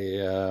 I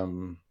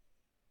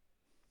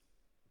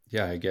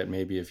yeah, I get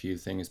maybe a few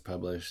things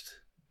published.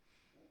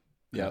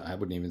 Yep. I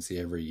wouldn't even see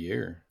every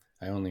year.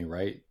 I only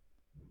write,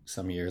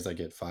 some years I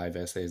get 5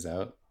 essays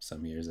out,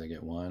 some years I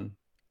get one.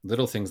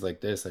 Little things like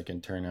this I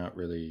can turn out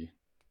really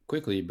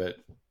quickly, but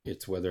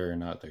it's whether or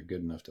not they're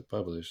good enough to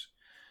publish.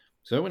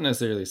 So I wouldn't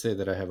necessarily say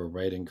that I have a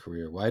writing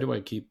career. Why do I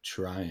keep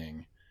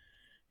trying?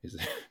 Is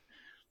the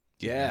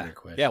Yeah.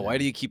 better Yeah. Why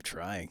do question. you keep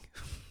trying?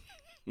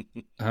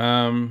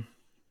 Um,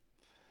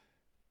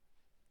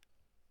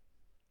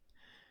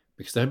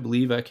 because I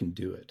believe I can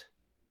do it.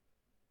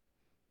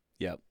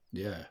 Yep.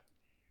 Yeah.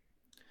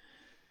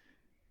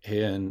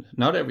 And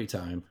not every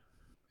time,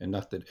 and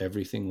not that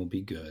everything will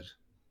be good,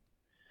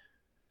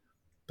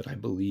 but I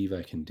believe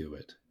I can do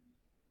it.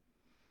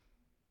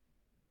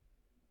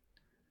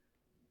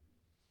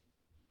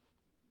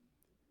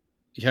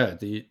 Yeah,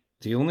 the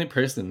only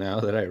person now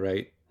that I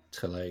write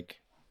to like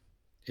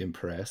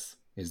impress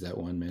is that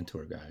one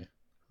mentor guy.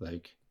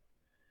 Like,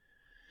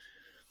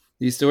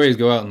 these stories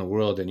go out in the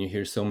world and you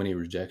hear so many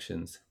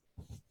rejections.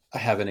 I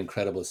have an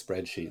incredible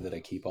spreadsheet that I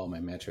keep all my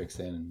metrics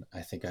in.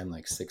 I think I'm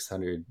like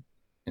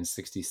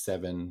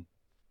 667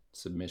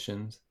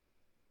 submissions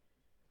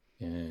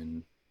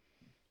in,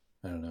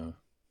 I don't know,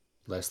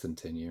 less than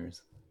 10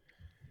 years.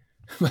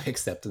 My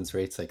acceptance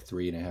rate's like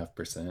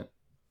 3.5%,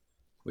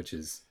 which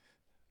is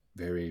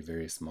very,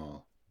 very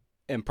small.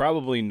 And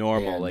probably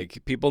normal. And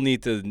Like people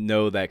need to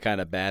know that kind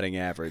of batting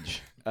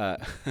average.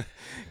 Because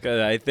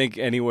I think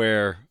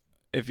anywhere,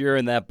 if you're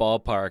in that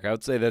ballpark, I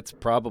would say that's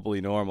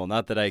probably normal.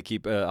 Not that I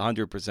keep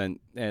 100%,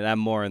 and I'm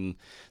more in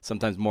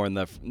sometimes more in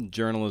the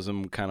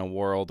journalism kind of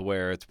world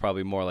where it's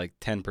probably more like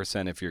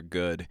 10% if you're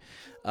good.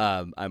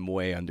 I'm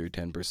way under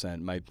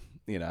 10%.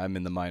 I'm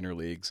in the minor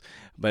leagues,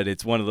 but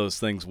it's one of those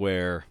things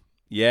where,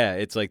 yeah,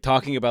 it's like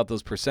talking about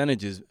those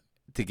percentages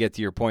to get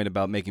to your point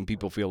about making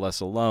people feel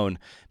less alone.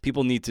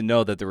 People need to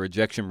know that the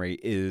rejection rate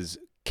is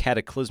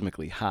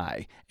cataclysmically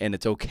high, and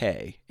it's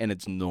okay, and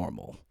it's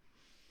normal.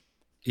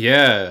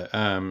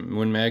 yeah,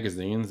 when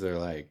magazines are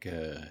like,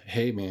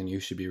 "Hey, man, you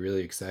should be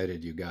really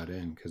excited you got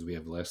in because we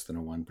have less than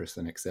a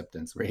 1%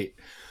 acceptance rate,"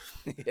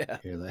 Yeah.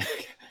 you're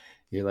like,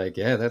 you're like,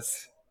 yeah,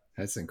 that's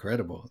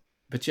incredible.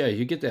 But yeah,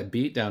 you get that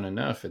beat down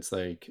enough, it's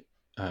like,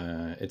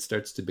 it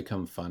starts to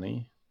become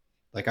funny.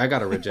 Like, I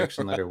got a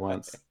rejection letter Right.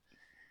 once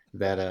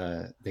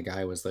that the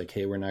guy was like,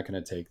 "Hey, we're not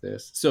going to take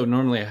this." So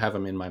normally I have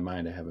them in my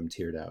mind. I have them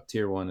tiered out.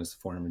 Tier one is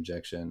form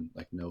rejection,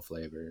 like no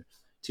flavor.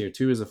 Tier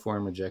two is a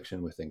form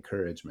rejection with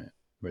encouragement,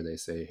 where they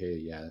say, "Hey,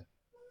 yeah,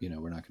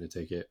 we're not going to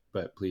take it,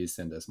 but please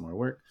send us more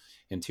work."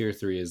 And tier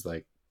three is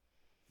like,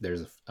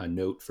 there's a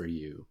note for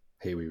you.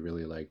 Hey, we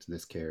really liked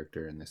this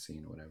character in this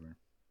scene, or whatever.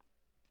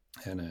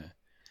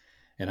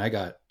 And I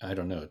got, I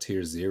don't know,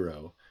 tier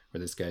zero,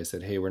 where this guy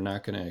said, "Hey, we're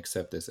not going to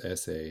accept this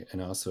essay,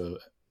 and also,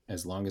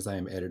 as long as I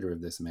am editor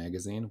of this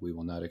magazine, we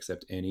will not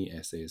accept any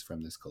essays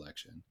from this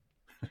collection."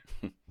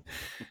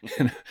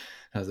 And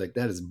I was like,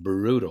 "That is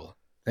brutal.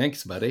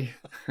 Thanks, buddy."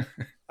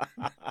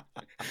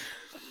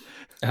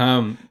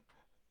 um,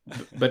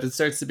 but it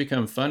starts to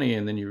become funny,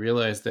 and then you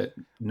realize that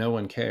no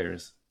one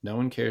cares. No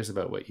one cares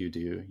about what you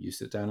do. You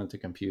sit down at the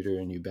computer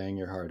and you bang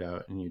your heart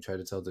out and you try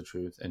to tell the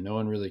truth, and no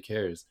one really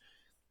cares.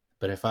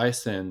 But if I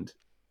send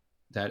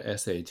that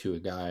essay to a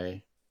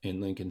guy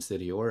in Lincoln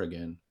City,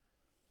 Oregon,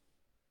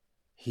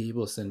 he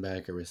will send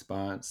back a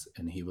response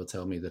and he will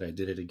tell me that I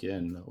did it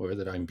again or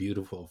that I'm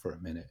beautiful for a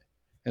minute.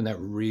 And that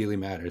really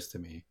matters to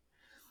me.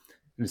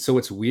 And so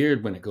it's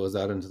weird when it goes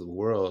out into the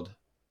world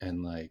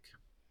and like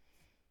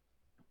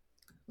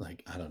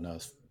I don't know,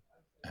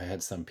 I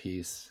had some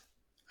piece.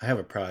 I have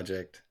a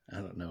project. I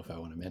don't know if I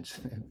want to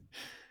mention it,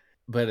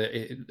 but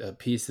a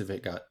piece of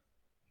it got,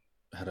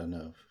 I don't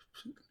know,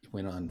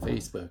 went on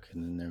Facebook,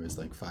 and then there was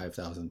like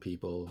 5,000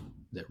 people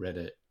that read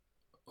it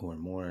or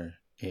more,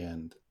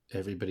 and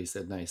everybody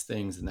said nice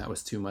things, and that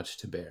was too much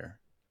to bear.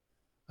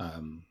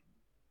 Um,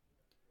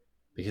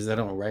 because I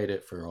don't write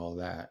it for all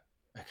that.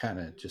 I kind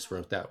of just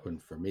wrote that one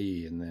for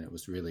me, and then it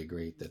was really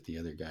great that the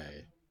other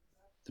guy,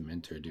 the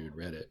mentor dude,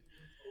 read it.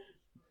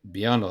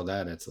 Beyond all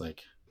that, it's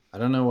like, I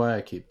don't know why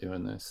I keep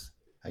doing this.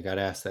 I got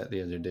asked that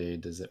the other day.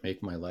 Does it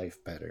make my life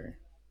better?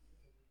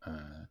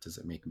 Does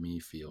it make me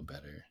feel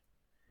better?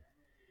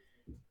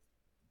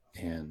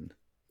 And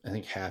I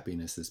think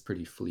happiness is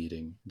pretty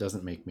fleeting. It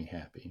doesn't make me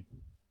happy,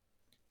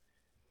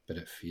 but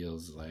it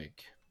feels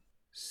like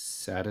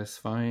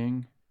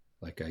satisfying.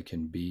 Like I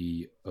can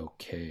be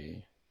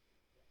okay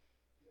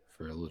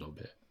for a little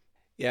bit.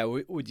 Yeah.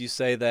 Would you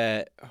say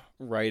that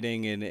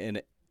writing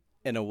in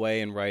a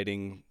way, and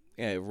writing,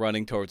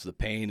 running towards the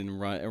pain and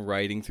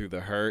writing through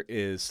the hurt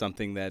is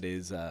something that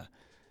is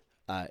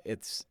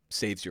it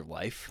saves your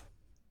life?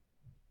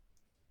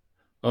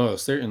 Oh,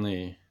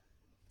 certainly.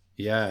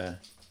 Yeah.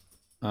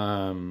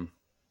 Um,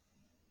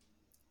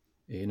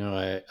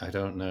 I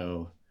don't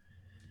know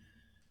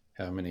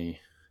how many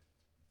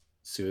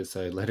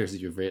suicide letters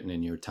you've written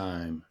in your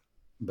time,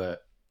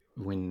 but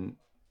when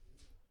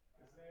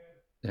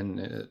and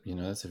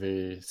that's a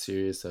very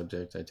serious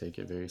subject. I take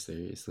it very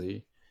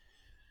seriously.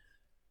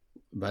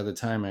 By the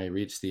time I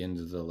reached the end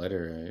of the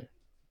letter,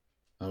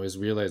 I always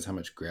realize how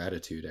much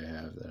gratitude I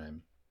have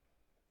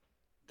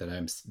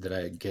that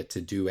I get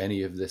to do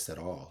any of this at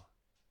all,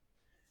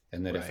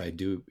 and that if I Right.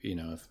 do,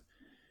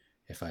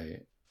 if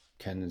I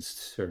can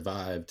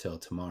survive till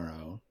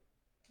tomorrow,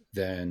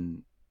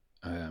 then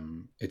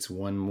it's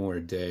one more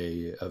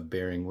day of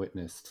bearing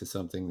witness to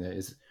something that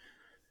is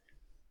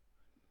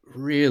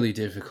really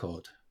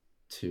difficult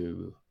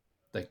to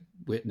like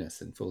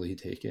witness and fully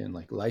take in.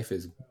 Like life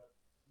is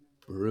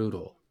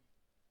brutal,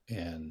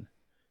 and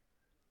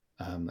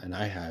and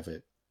I have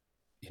it,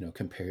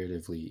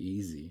 comparatively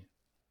easy.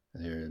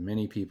 There are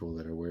many people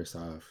that are worse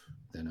off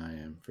than I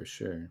am for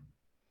sure.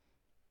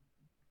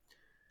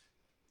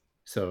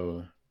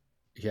 So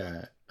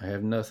yeah, I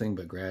have nothing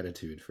but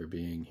gratitude for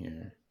being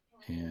here,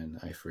 and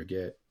I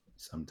forget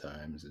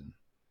sometimes. And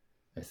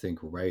I think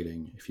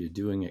writing, if you're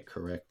doing it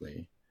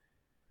correctly,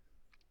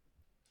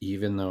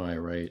 even though I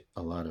write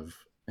a lot of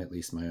at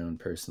least my own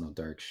personal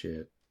dark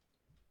shit,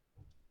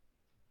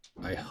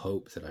 I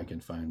hope that I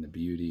can find the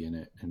beauty in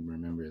it and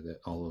remember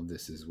that all of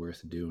this is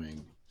worth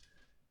doing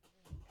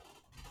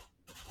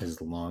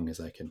as long as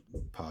I can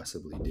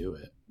possibly do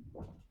it.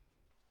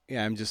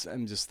 Yeah, I'm just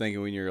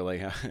thinking when you're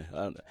like,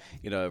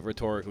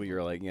 rhetorically,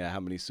 you're like, yeah, how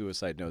many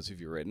suicide notes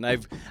have you written?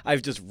 I've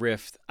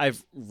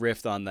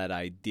riffed on that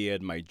idea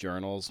in my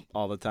journals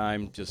all the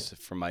time, just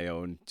from my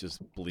own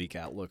just bleak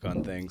outlook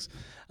on things.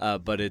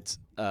 Like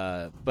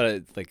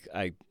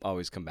I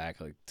always come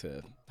back like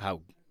to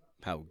how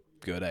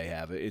good I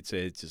have it.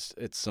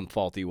 It's some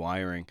faulty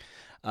wiring.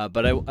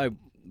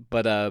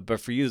 But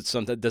for you,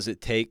 sometimes does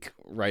it take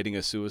writing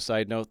a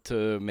suicide note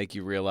to make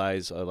you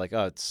realize, like,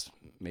 oh, it's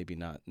maybe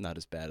not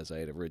as bad as I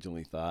had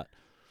originally thought?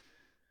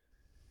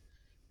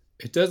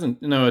 It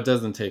doesn't, no, it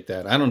doesn't take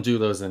that. I don't do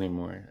those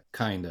anymore,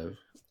 kind of.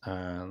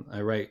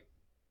 I write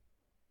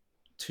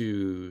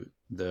to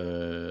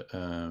the,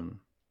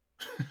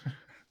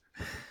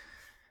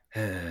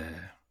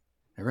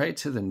 I write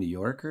to the New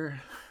Yorker.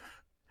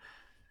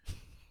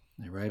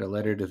 I write a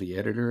letter to the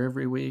editor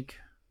every week.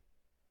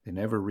 They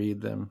never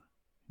read them.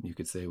 You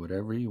could say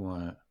whatever you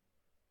want.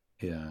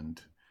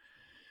 And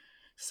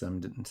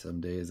some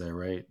days I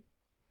write,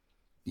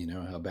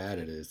 how bad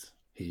it is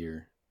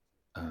here,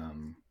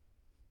 um,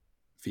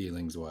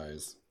 feelings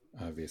wise.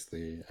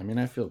 Obviously, I mean,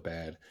 I feel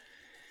bad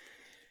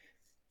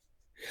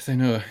because I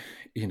know,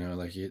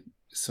 like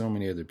so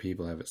many other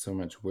people have it so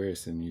much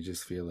worse, and you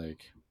just feel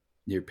like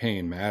your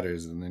pain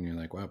matters, and then you're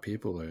like, wow,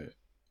 people are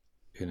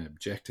in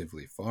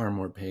objectively far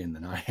more pain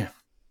than I am,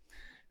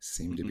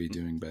 seem to be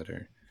doing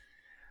better.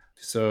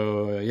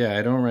 So yeah,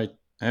 I don't write.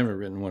 I haven't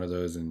written one of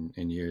those in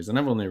years, and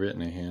I've only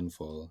written a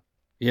handful.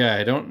 Yeah,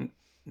 I don't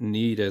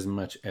need as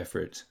much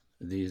effort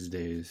these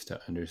days to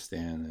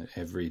understand that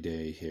every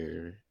day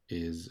here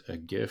is a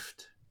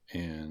gift,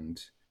 and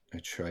I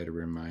try to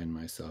remind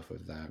myself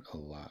of that a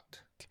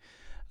lot.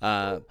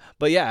 Uh,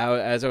 but yeah,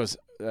 as I was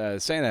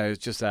saying that, I was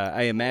just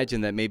I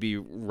imagine that maybe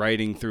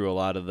writing through a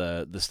lot of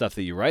the stuff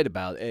that you write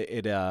about,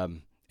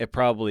 it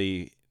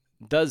probably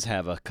does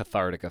have a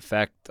cathartic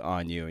effect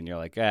on you, and you're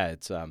like,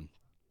 it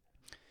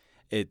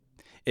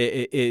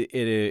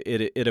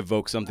it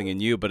evokes something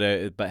in you, but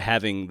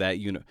having that,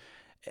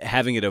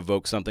 having it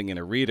evoke something in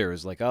a reader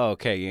is like, oh,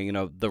 okay,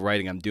 the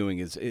writing I'm doing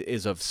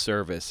is of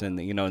service, and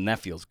and that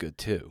feels good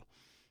too.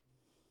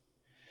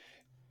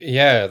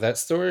 Yeah, that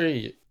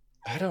story.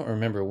 I don't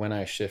remember when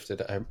I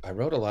shifted. I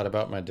wrote a lot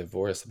about my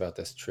divorce, about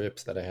this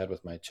trips that I had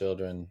with my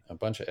children, a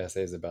bunch of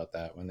essays about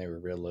that when they were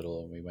real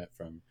little, and we went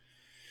from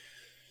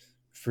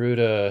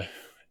Fruta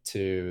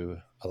to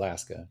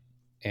Alaska.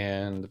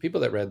 And the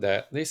people that read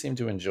that, they seemed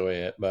to enjoy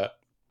it. But,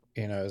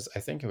 I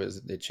think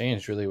it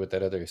changed really with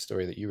that other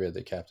story that you read,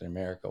 the Captain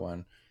America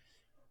one,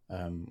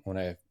 when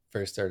I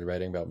first started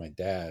writing about my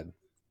dad.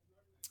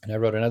 And I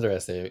wrote another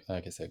essay,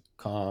 like I said,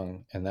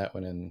 Kong, and that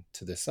went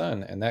into the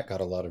Sun, and that got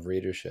a lot of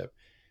readership.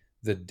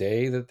 The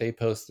day that they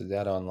posted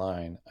that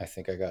online, I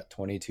think I got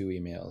 22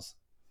 emails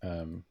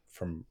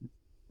from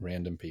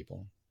random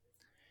people.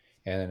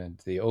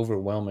 And the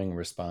overwhelming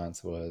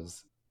response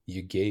was,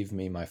 "You gave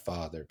me my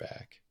father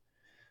back."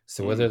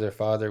 So whether Mm. their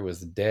father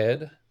was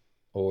dead,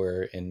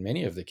 or in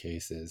many of the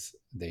cases,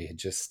 they had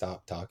just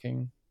stopped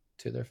talking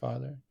to their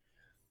father,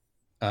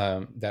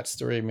 that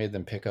story made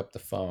them pick up the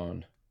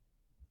phone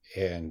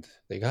and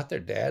they got their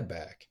dad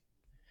back.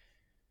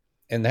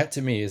 And that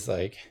to me is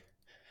like,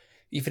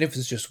 even if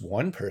it's just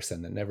one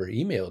person that never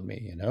emailed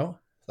me,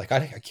 like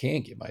I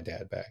can't get my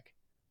dad back.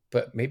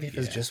 But maybe if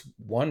it's Yeah. just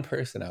one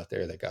person out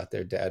there that got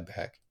their dad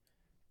back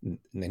and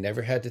they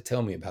never had to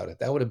tell me about it,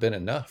 that would have been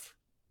enough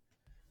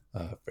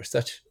for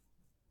such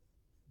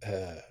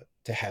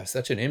to have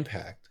such an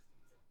impact.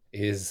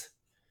 Is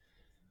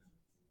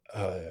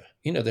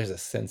there's a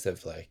sense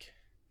of like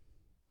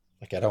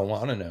I don't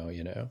want to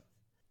know,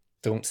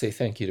 don't say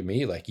thank you to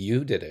me, like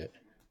you did it,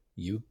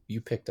 you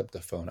picked up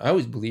the phone. I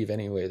always believe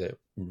anyway that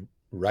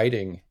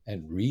writing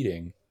and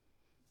reading,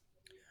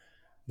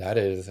 that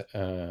is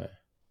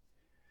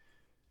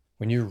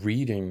when you're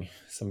reading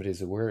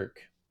somebody's work,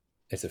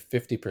 it's a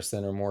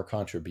 50% or more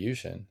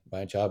contribution.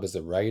 My job as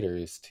a writer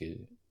is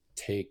to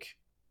take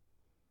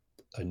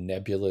a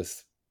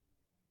nebulous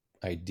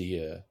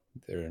idea,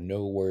 there are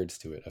no words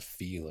to it, a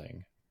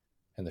feeling.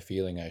 And the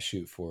feeling I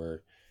shoot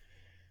for,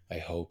 I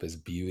hope, is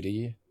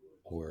beauty,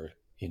 or,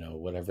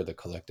 whatever the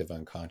collective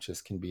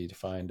unconscious can be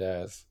defined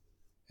as.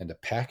 And to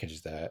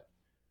package that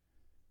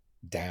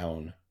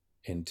down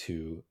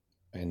into,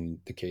 in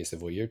the case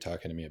of what you're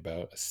talking to me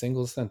about, a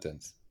single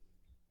sentence,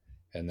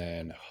 and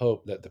then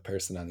hope that the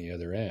person on the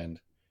other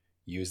end,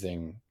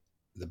 using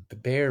the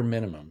bare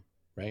minimum,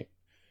 right?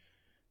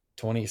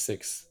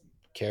 26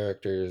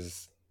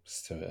 characters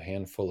to a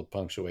handful of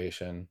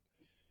punctuation,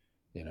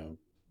 you know,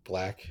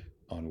 black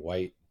on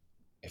white,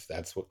 if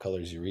that's what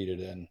colors you read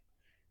it in,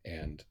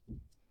 and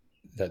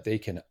that they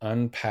can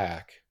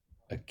unpack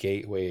a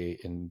gateway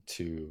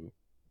into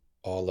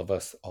all of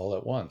us all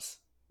at once.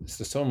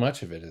 So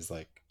much of it is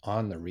like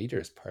on the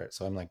reader's part.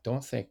 So I'm like,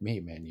 don't thank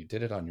me, man. You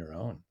did it on your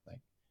own.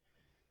 Like,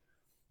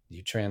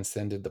 you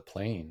transcended the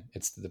plane.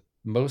 It's the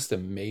most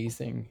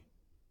amazing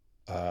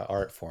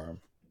art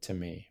form to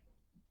me.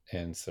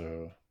 And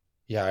so,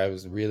 yeah, I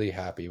was really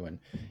happy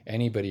when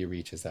anybody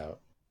reaches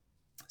out.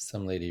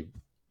 Some lady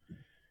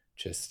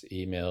just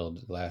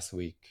emailed last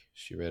week.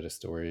 She read a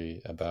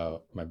story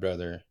about my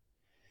brother,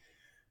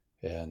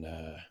 and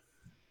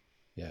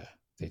yeah,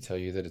 they tell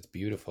you that it's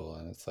beautiful,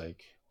 and it's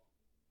like,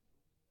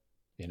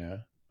 you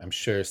know, I'm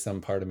sure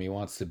some part of me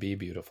wants to be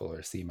beautiful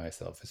or see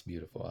myself as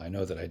beautiful. I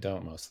know that I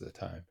don't most of the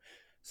time.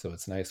 So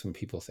it's nice when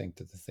people think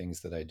that the things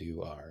that I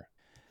do are.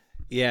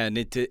 Yeah, and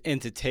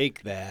to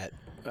take that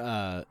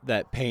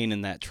pain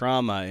and that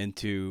trauma and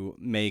to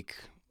make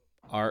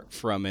art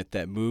from it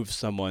that moves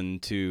someone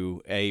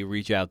to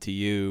reach out to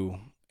you,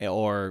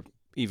 or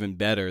even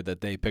better,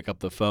 that they pick up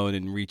the phone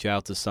and reach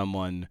out to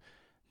someone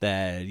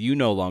that you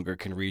no longer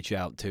can reach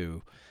out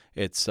to.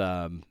 It's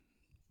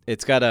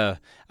it's gotta.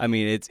 I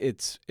mean,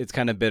 it's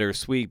kind of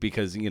bittersweet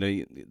because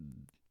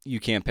you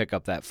can't pick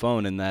up that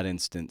phone in that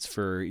instance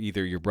for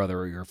either your brother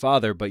or your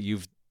father, but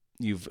you've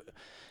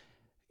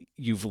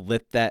you've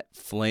lit that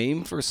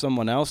flame for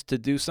someone else to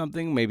do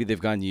something. Maybe they've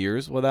gone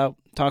years without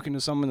talking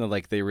to someone, that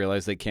like they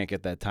realize they can't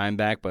get that time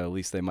back, but at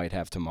least they might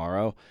have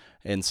tomorrow.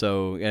 And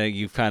so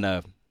you've kind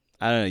of,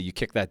 I don't know, you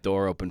kick that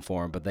door open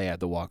for them, but they had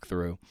to walk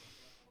through.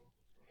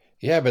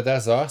 Yeah, but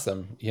that's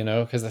awesome,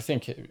 because I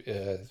think,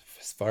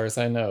 as far as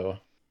I know,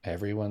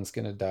 everyone's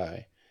going to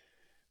die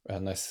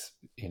unless,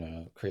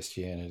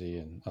 Christianity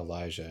and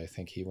Elijah. I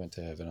think he went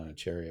to heaven on a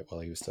chariot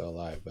while he was still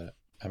alive, but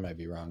I might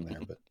be wrong there.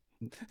 But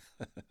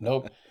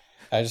nope.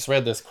 I just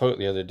read this quote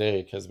the other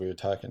day because we've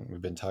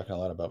been talking a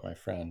lot about my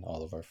friend,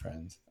 all of our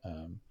friends.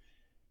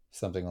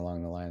 Something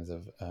along the lines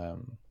of,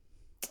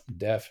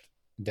 death,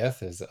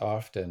 death is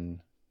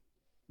often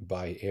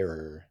by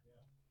error,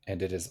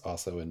 and it is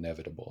also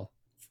inevitable.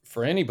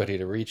 For anybody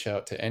to reach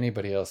out to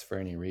anybody else for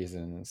any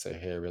reason and say,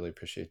 hey, I really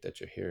appreciate that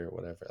you're here, or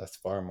whatever, that's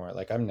far more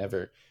like, I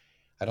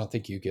don't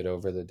think you get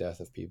over the death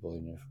of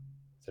people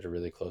that are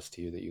really close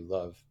to you, that you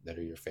love, that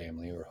are your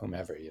family or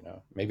whomever.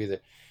 Maybe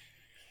that.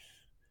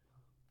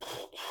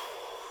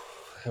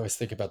 I always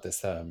think about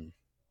this.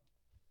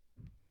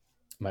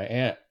 My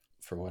aunt,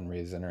 for one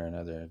reason or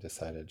another,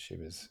 decided she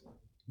was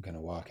going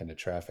to walk into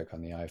traffic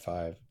on the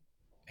I-5,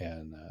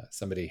 and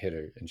somebody hit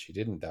her and she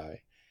didn't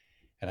die.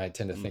 And I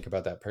tend to think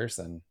about that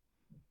person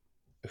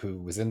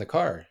who was in the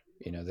car.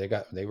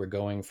 They were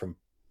going from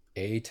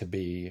A to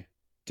B,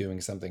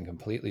 doing something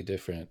completely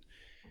different,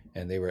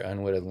 and they were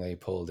unwittingly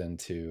pulled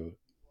into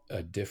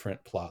a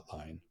different plot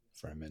line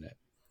for a minute.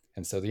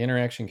 And so the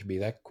interaction can be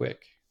that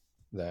quick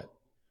that,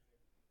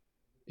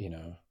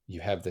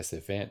 you have this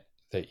event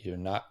that you're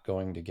not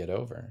going to get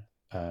over.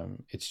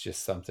 It's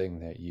just something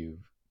that you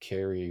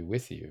carry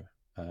with you,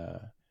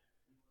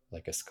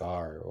 like a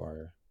scar,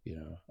 or,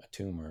 a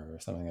tumor or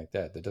something like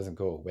that, that doesn't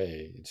go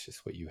away. It's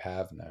just what you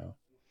have now.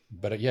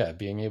 But yeah,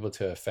 being able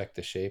to affect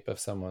the shape of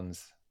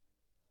someone's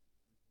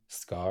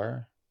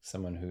scar,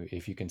 someone who,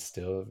 if you can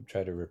still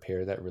try to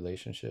repair that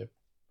relationship.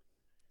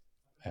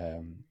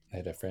 I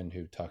had a friend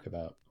who talked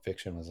about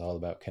fiction was all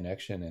about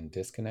connection and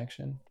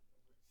disconnection.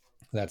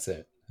 That's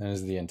it. That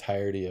is the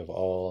entirety of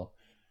all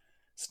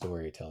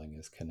storytelling,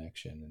 is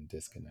connection and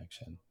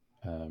disconnection.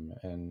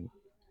 And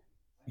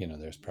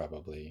there's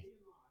probably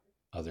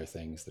other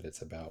things that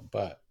it's about,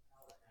 but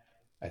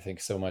I think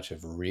so much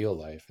of real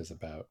life is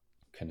about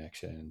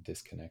connection and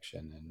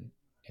disconnection. And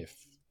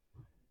if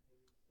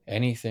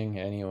anything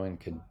anyone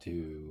could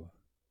do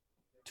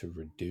to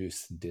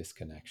reduce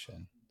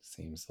disconnection,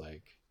 seems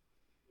like,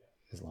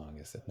 as long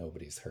as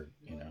nobody's hurt,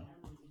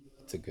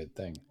 it's a good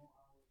thing.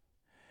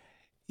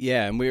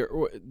 Yeah, and we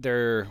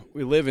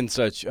live in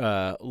such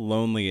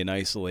lonely and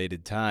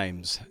isolated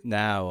times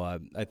now.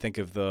 I think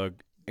of the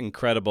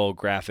incredible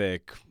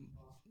graphic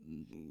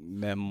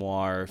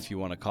memoir, if you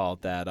want to call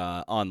it that,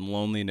 on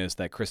loneliness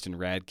that Kristen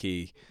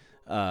Radke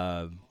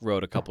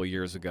wrote a couple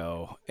years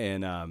ago,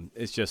 and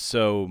it's just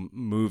so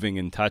moving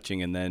and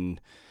touching.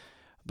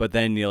 But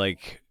then you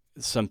like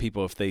some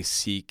people, if they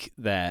seek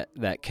that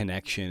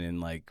connection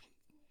and like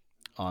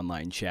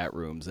online chat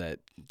rooms that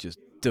just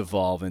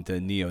devolve into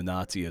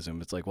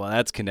neo-Nazism. It's like, well,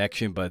 that's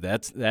connection, but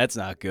that's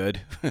not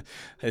good.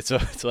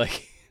 It's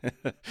like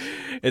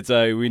it's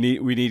we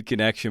need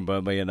connection,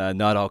 but man,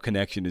 not all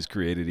connection is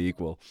created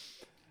equal.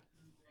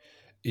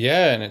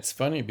 Yeah, and it's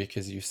funny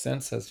because you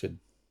sense such a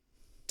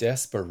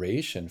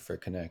desperation for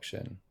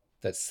connection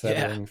that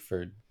Yeah.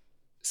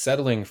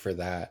 settling for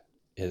that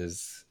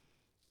is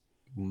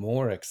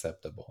more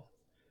acceptable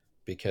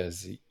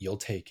because you'll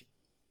take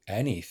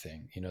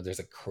anything. There's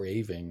a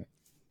craving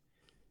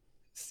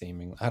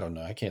seeming, I don't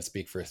know, I can't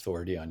speak for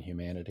authority on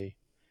humanity,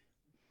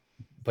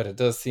 but it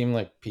does seem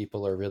like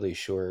people are really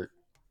short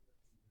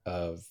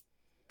of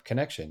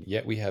connection.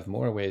 Yet we have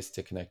more ways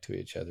to connect to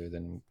each other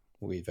than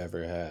we've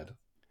ever had.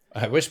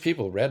 I wish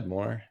people read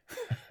more.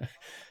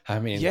 I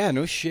mean, Yeah,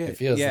 no it shit.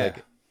 feels Yeah.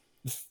 like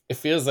it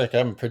feels like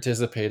I'm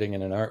participating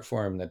in an art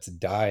form that's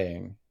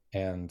dying,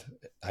 and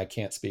I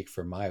can't speak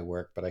for my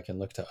work, but I can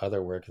look to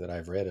other work that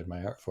I've read in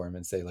my art form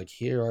and say, like,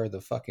 here are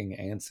the fucking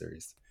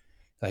answers.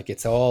 Like,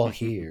 it's all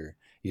here.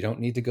 You don't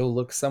need to go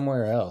look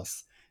somewhere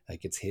else.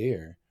 Like, it's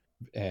here.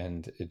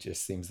 And it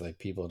just seems like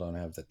people don't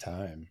have the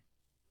time,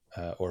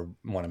 or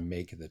want to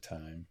make the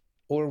time,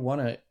 or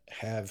want to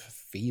have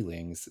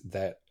feelings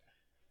that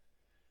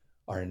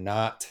are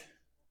not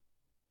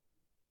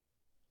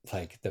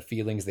like the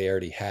feelings they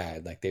already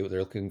had. Like they're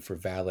looking for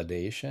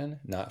validation,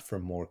 not for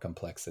more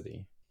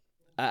complexity.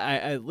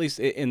 At least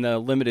in the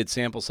limited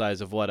sample size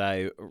of what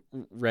I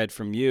read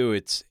from you,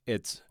 it's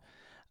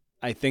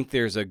I think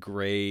there's a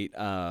great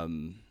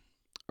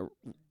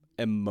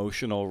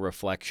emotional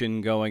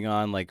reflection going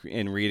on, like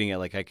in reading it.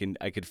 Like I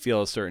could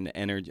feel a certain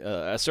energy,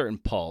 a certain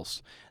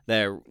pulse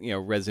that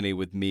resonate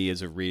with me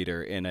as a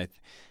reader.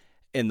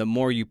 And the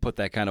more you put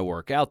that kind of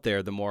work out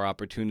there, the more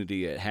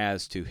opportunity it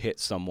has to hit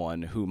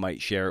someone who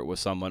might share it with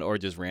someone, or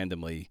just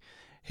randomly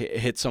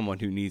hit someone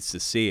who needs to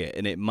see it.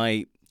 And it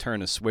might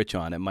turn a switch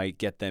on. It might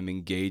get them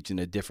engaged in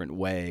a different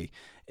way.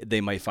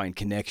 They might find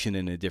connection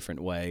in a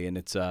different way. And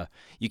it's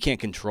you can't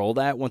control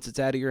that once it's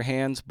out of your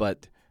hands.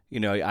 But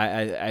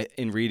I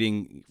in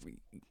reading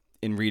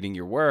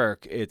your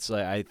work, it's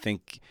like I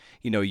think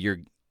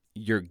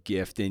your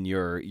gift and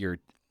your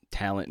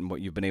talent and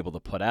what you've been able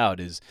to put out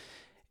is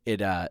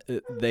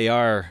they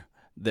are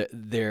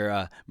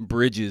they're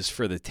bridges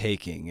for the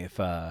taking, if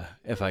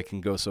I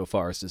can go so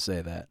far as to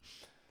say that.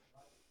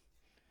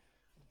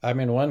 I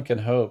mean, one can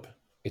hope.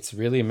 It's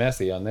really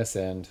messy on this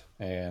end,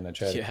 and I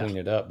try to Yeah. clean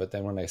it up. But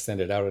then when I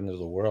send it out into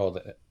the world,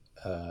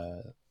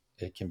 uh,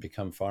 it can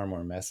become far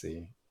more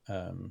messy,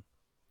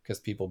 because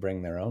people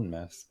bring their own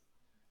mess.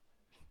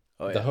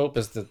 Oh The yeah. hope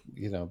is that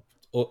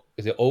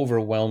the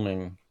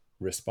overwhelming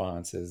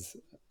response is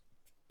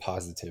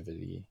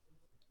positivity.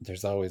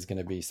 There's always going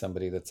to be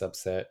somebody that's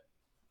upset,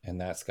 and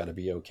that's got to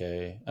be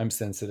okay. I'm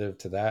sensitive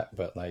to that,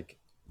 but like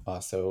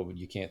also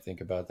you can't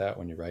think about that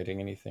when you're writing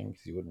anything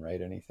because you wouldn't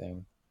write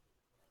anything.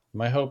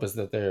 My hope is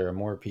that there are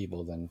more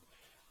people than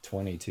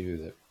 22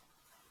 that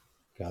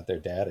got their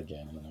dad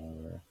again,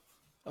 or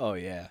Oh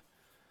yeah.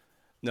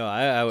 No,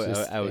 I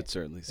just would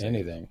certainly say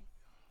anything.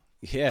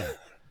 yeah.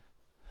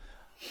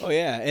 Oh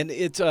yeah, and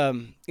it's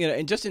and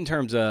just in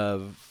terms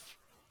of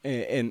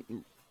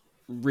and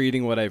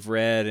reading what I've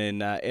read,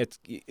 and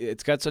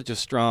it's got such a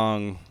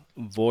strong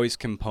voice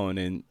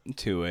component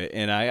to it,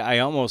 and I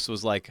almost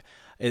was like,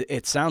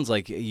 it sounds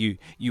like you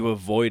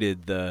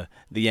avoided the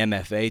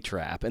MFA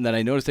trap, and then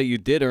I noticed that you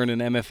did earn an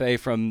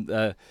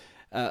MFA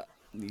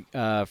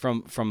uh,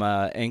 from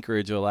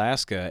Anchorage,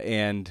 Alaska,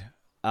 and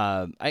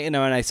and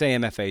I say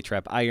MFA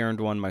trap, I earned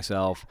one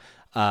myself.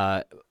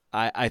 Uh,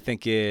 I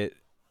think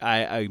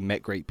I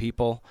met great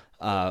people.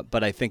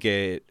 But I think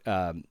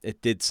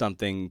it did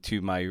something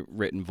to my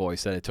written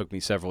voice that it took me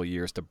several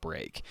years to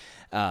break.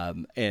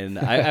 And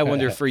I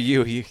wonder for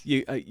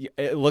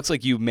it looks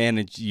like you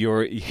managed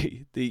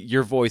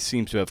your voice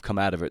seems to have come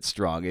out of it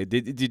strong.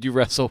 Did you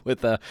wrestle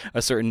with a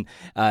certain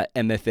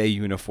MFA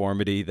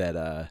uniformity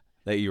that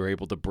you were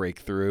able to break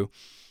through?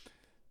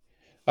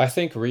 I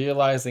think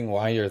realizing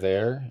why you're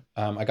there,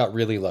 I got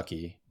really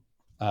lucky.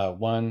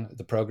 One,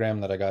 the program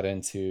that I got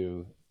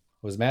into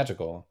was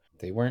magical.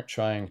 They weren't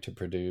trying to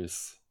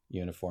produce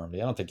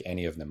uniformity. I don't think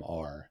any of them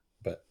are,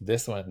 but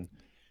this one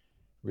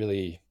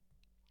really,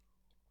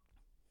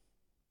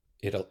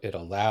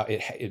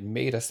 it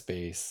made a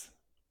space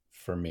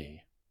for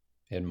me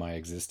in my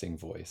existing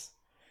voice,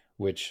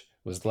 which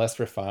was less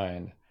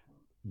refined,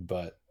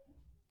 but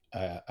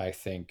I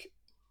think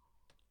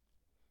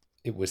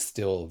it was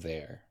still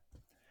there.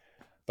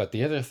 But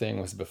the other thing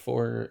was,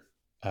 before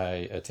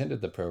I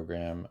attended the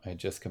program, I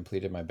just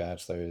completed my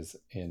bachelor's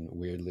in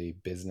weirdly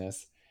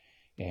business.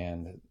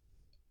 And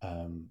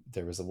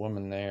there was a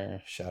woman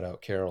there, shout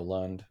out Carol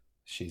Lund.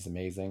 She's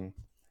amazing.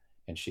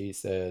 And she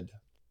said,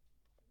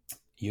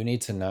 you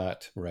need to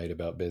not write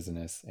about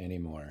business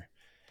anymore.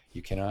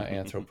 You cannot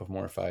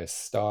anthropomorphize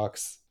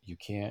stocks. You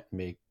can't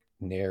make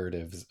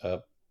narratives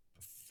up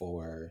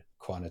for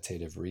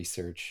quantitative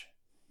research.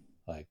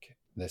 Like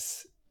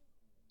this,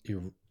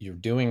 you're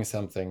doing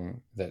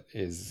something that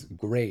is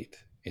great.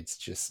 It's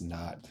just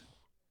not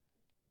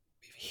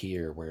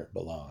here where it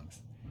belongs.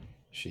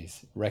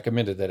 She's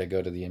recommended that I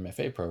go to the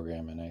MFA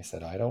program, and I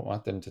said, I don't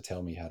want them to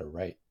tell me how to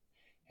write.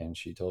 And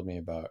she told me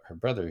about her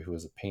brother who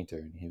was a painter,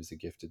 and he was a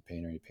gifted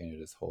painter. He painted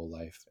his whole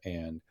life,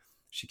 and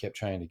she kept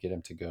trying to get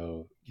him to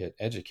go get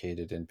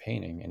educated in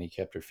painting, and he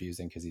kept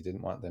refusing because he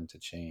didn't want them to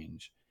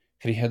change.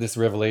 And he had this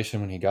revelation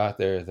when he got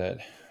there that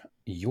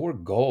your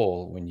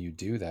goal when you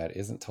do that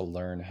isn't to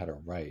learn how to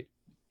write,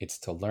 it's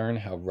to learn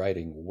how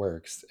writing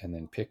works and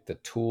then pick the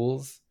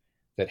tools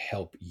that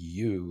help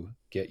you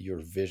get your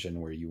vision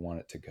where you want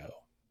it to go.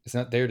 It's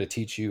not there to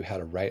teach you how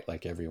to write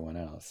like everyone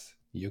else.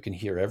 You can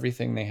hear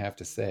everything they have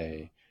to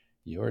say.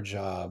 Your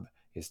job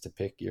is to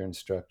pick your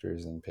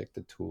instructors and pick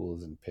the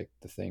tools and pick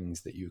the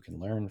things that you can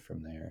learn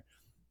from there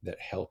that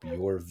help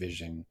your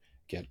vision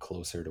get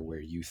closer to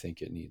where you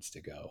think it needs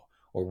to go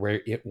or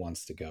where it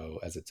wants to go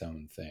as its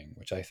own thing,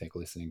 which I think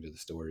listening to the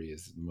story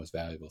is the most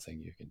valuable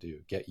thing you can do.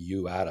 Get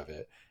you out of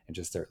it and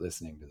just start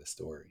listening to the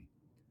story.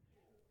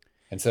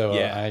 And so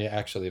Yeah. I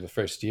actually, the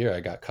first year, I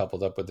got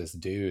coupled up with this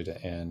dude,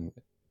 and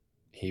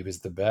he was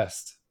the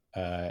best.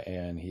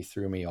 And he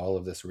threw me all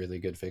of this really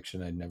good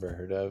fiction I'd never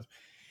heard of.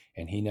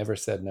 And he never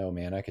said no,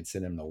 man. I could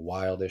send him the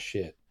wildest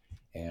shit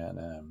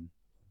and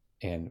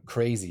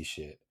crazy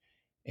shit.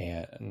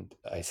 And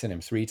I sent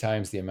him 3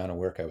 times the amount of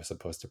work I was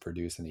supposed to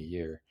produce in a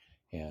year.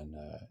 And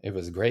it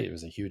was great. It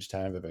was a huge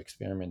time of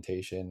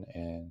experimentation.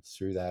 And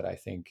through that, I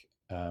think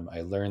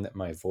I learned that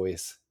my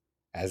voice,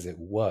 as it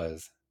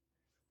was,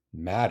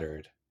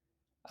 mattered.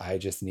 I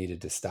just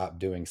needed to stop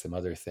doing some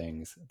other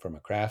things from a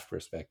craft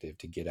perspective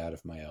to get out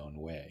of my own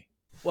way.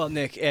 Well,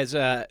 Nick, as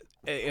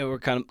we're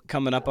kind of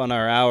coming up on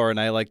our hour, and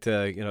I like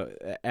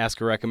to,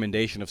 ask a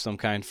recommendation of some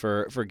kind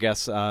for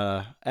guests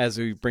as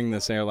we bring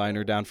this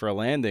airliner down for a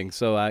landing.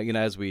 So,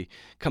 as we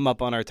come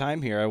up on our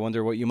time here, I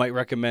wonder what you might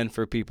recommend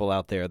for people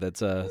out there.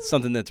 That's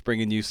something that's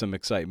bringing you some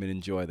excitement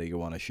and joy that you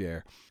want to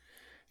share.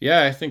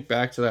 Yeah, I think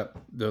back to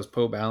those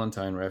Poe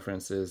Ballantine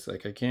references.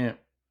 Like, I can't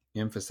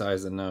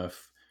emphasize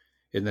enough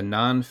in the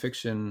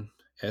nonfiction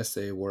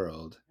essay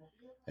world.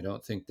 I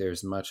don't think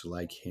there's much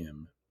like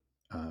him.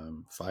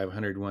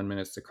 501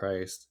 Minutes to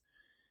Christ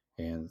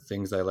and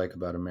Things I Like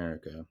About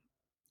America.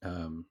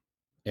 Um,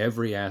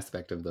 every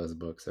aspect of those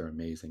books are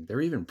amazing.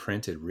 They're even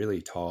printed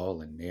really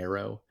tall and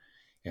narrow.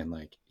 And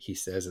like he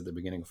says at the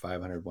beginning of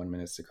 501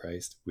 Minutes to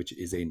Christ, which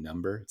is a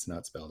number, it's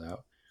not spelled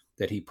out,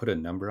 that he put a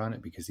number on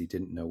it because he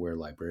didn't know where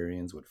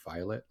librarians would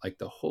file it. Like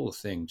the whole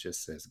thing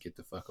just says, get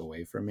the fuck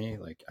away from me.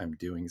 Like I'm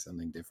doing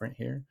something different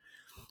here,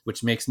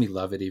 which makes me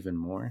love it even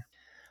more.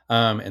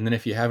 And then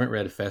if you haven't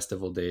read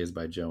Festival Days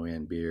by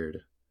Joanne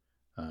Beard,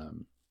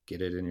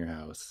 get it in your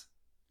house.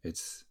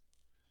 It's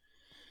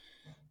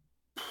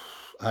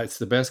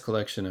the best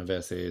collection of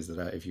essays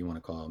if you want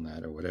to call them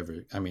that or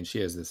whatever. I mean,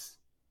 she has this.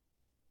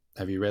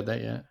 Have you read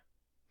that yet?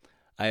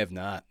 I have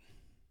not.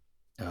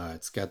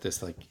 It's got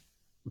this like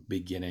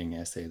beginning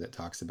essay that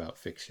talks about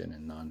fiction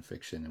and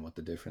nonfiction and what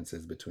the difference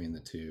is between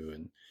the two.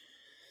 And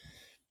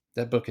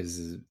that book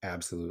is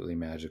absolutely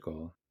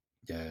magical.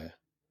 Yeah.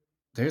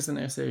 There's an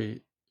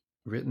essay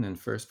written in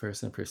first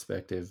person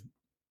perspective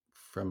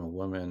from a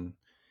woman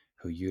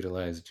who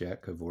utilized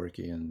Jack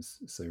Kevorkian's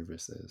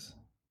services.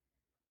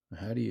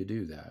 How do you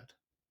do that?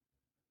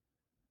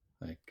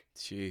 Like,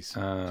 Jeez.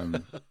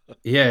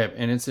 yeah,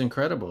 and it's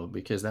incredible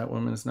because that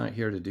woman's not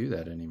here to do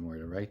that anymore,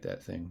 to write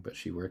that thing. But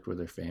she worked with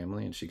her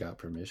family and she got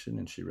permission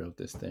and she wrote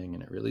this thing,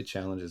 and it really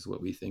challenges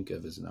what we think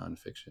of as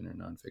nonfiction or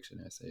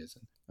nonfiction essays.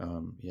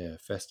 And yeah,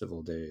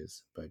 Festival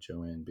Days by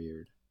Joanne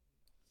Beard.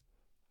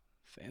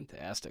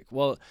 Fantastic.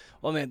 Well,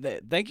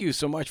 man, thank you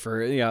so much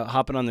for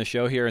hopping on the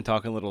show here and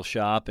talking a little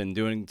shop and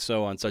doing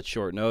so on such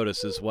short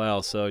notice as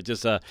well. So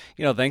just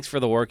thanks for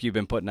the work you've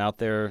been putting out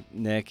there,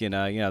 Nick, and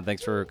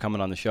thanks for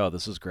coming on the show.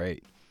 This was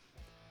great.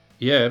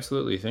 Yeah,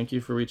 absolutely. Thank you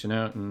for reaching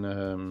out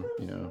and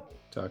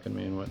talking to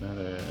me and whatnot.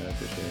 I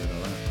appreciate it a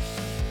lot.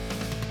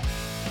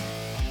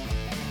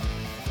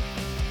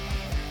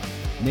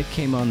 Nick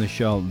came on the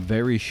show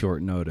very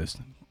short notice.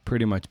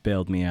 Pretty much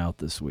bailed me out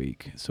this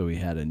week, so we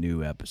had a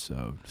new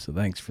episode. So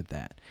thanks for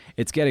that.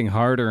 It's getting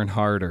harder and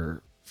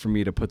harder for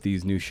me to put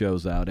these new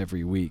shows out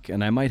every week,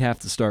 and I might have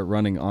to start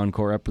running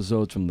encore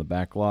episodes from the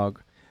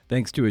backlog.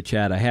 Thanks to a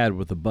chat I had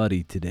with a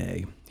buddy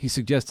today, he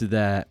suggested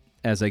that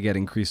as I get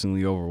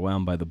increasingly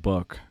overwhelmed by the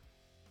book,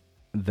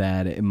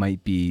 that it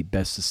might be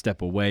best to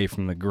step away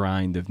from the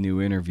grind of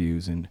new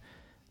interviews and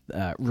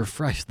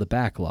refresh the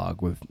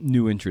backlog with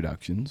new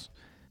introductions.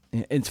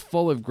 It's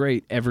full of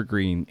great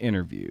evergreen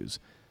interviews.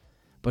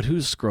 But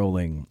who's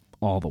scrolling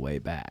all the way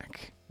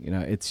back?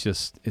 It's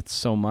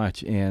so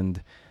much.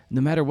 And no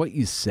matter what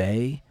you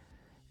say,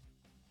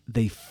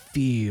 they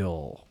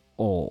feel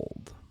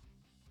old.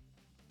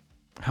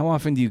 How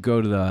often do you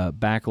go to the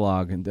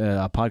backlog and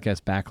a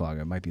podcast backlog?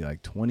 It might be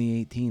like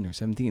 2018 or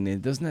 17.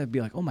 It doesn't have to be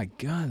like, oh my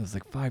God, it was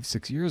like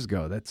 5-6 years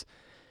ago. That's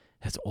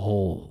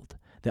old.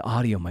 The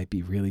audio might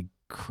be really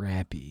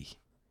crappy.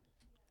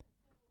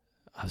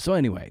 So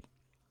anyway,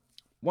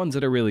 ones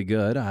that are really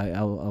good,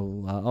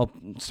 I'll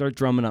start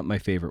drumming up my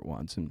favorite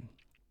ones. And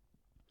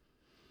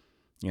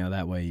You know,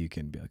 that way you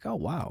can be like, oh,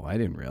 wow, I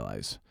didn't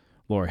realize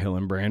Laura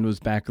Hillenbrand was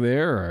back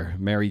there, or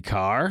Mary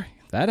Carr.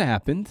 That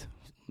happened.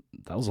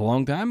 That was a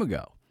long time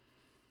ago.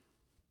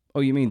 Oh,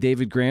 you mean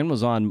David Grand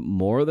was on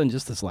more than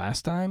just this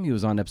last time? He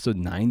was on episode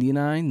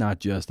 99, not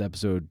just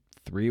episode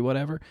 3,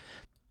 whatever.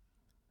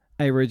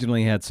 I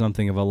originally had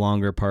something of a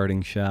longer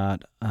parting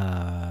shot.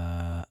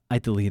 I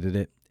deleted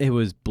it. It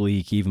was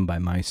bleak, even by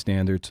my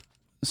standards.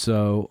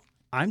 So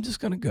I'm just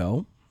going to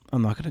go.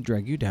 I'm not going to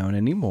drag you down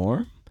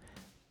anymore.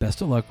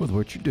 Best of luck with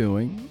what you're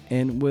doing,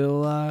 and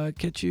we'll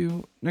catch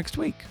you next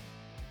week.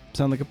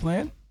 Sound like a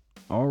plan?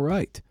 All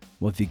right.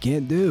 Well, if you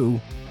can't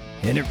do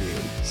interview,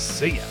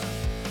 see ya.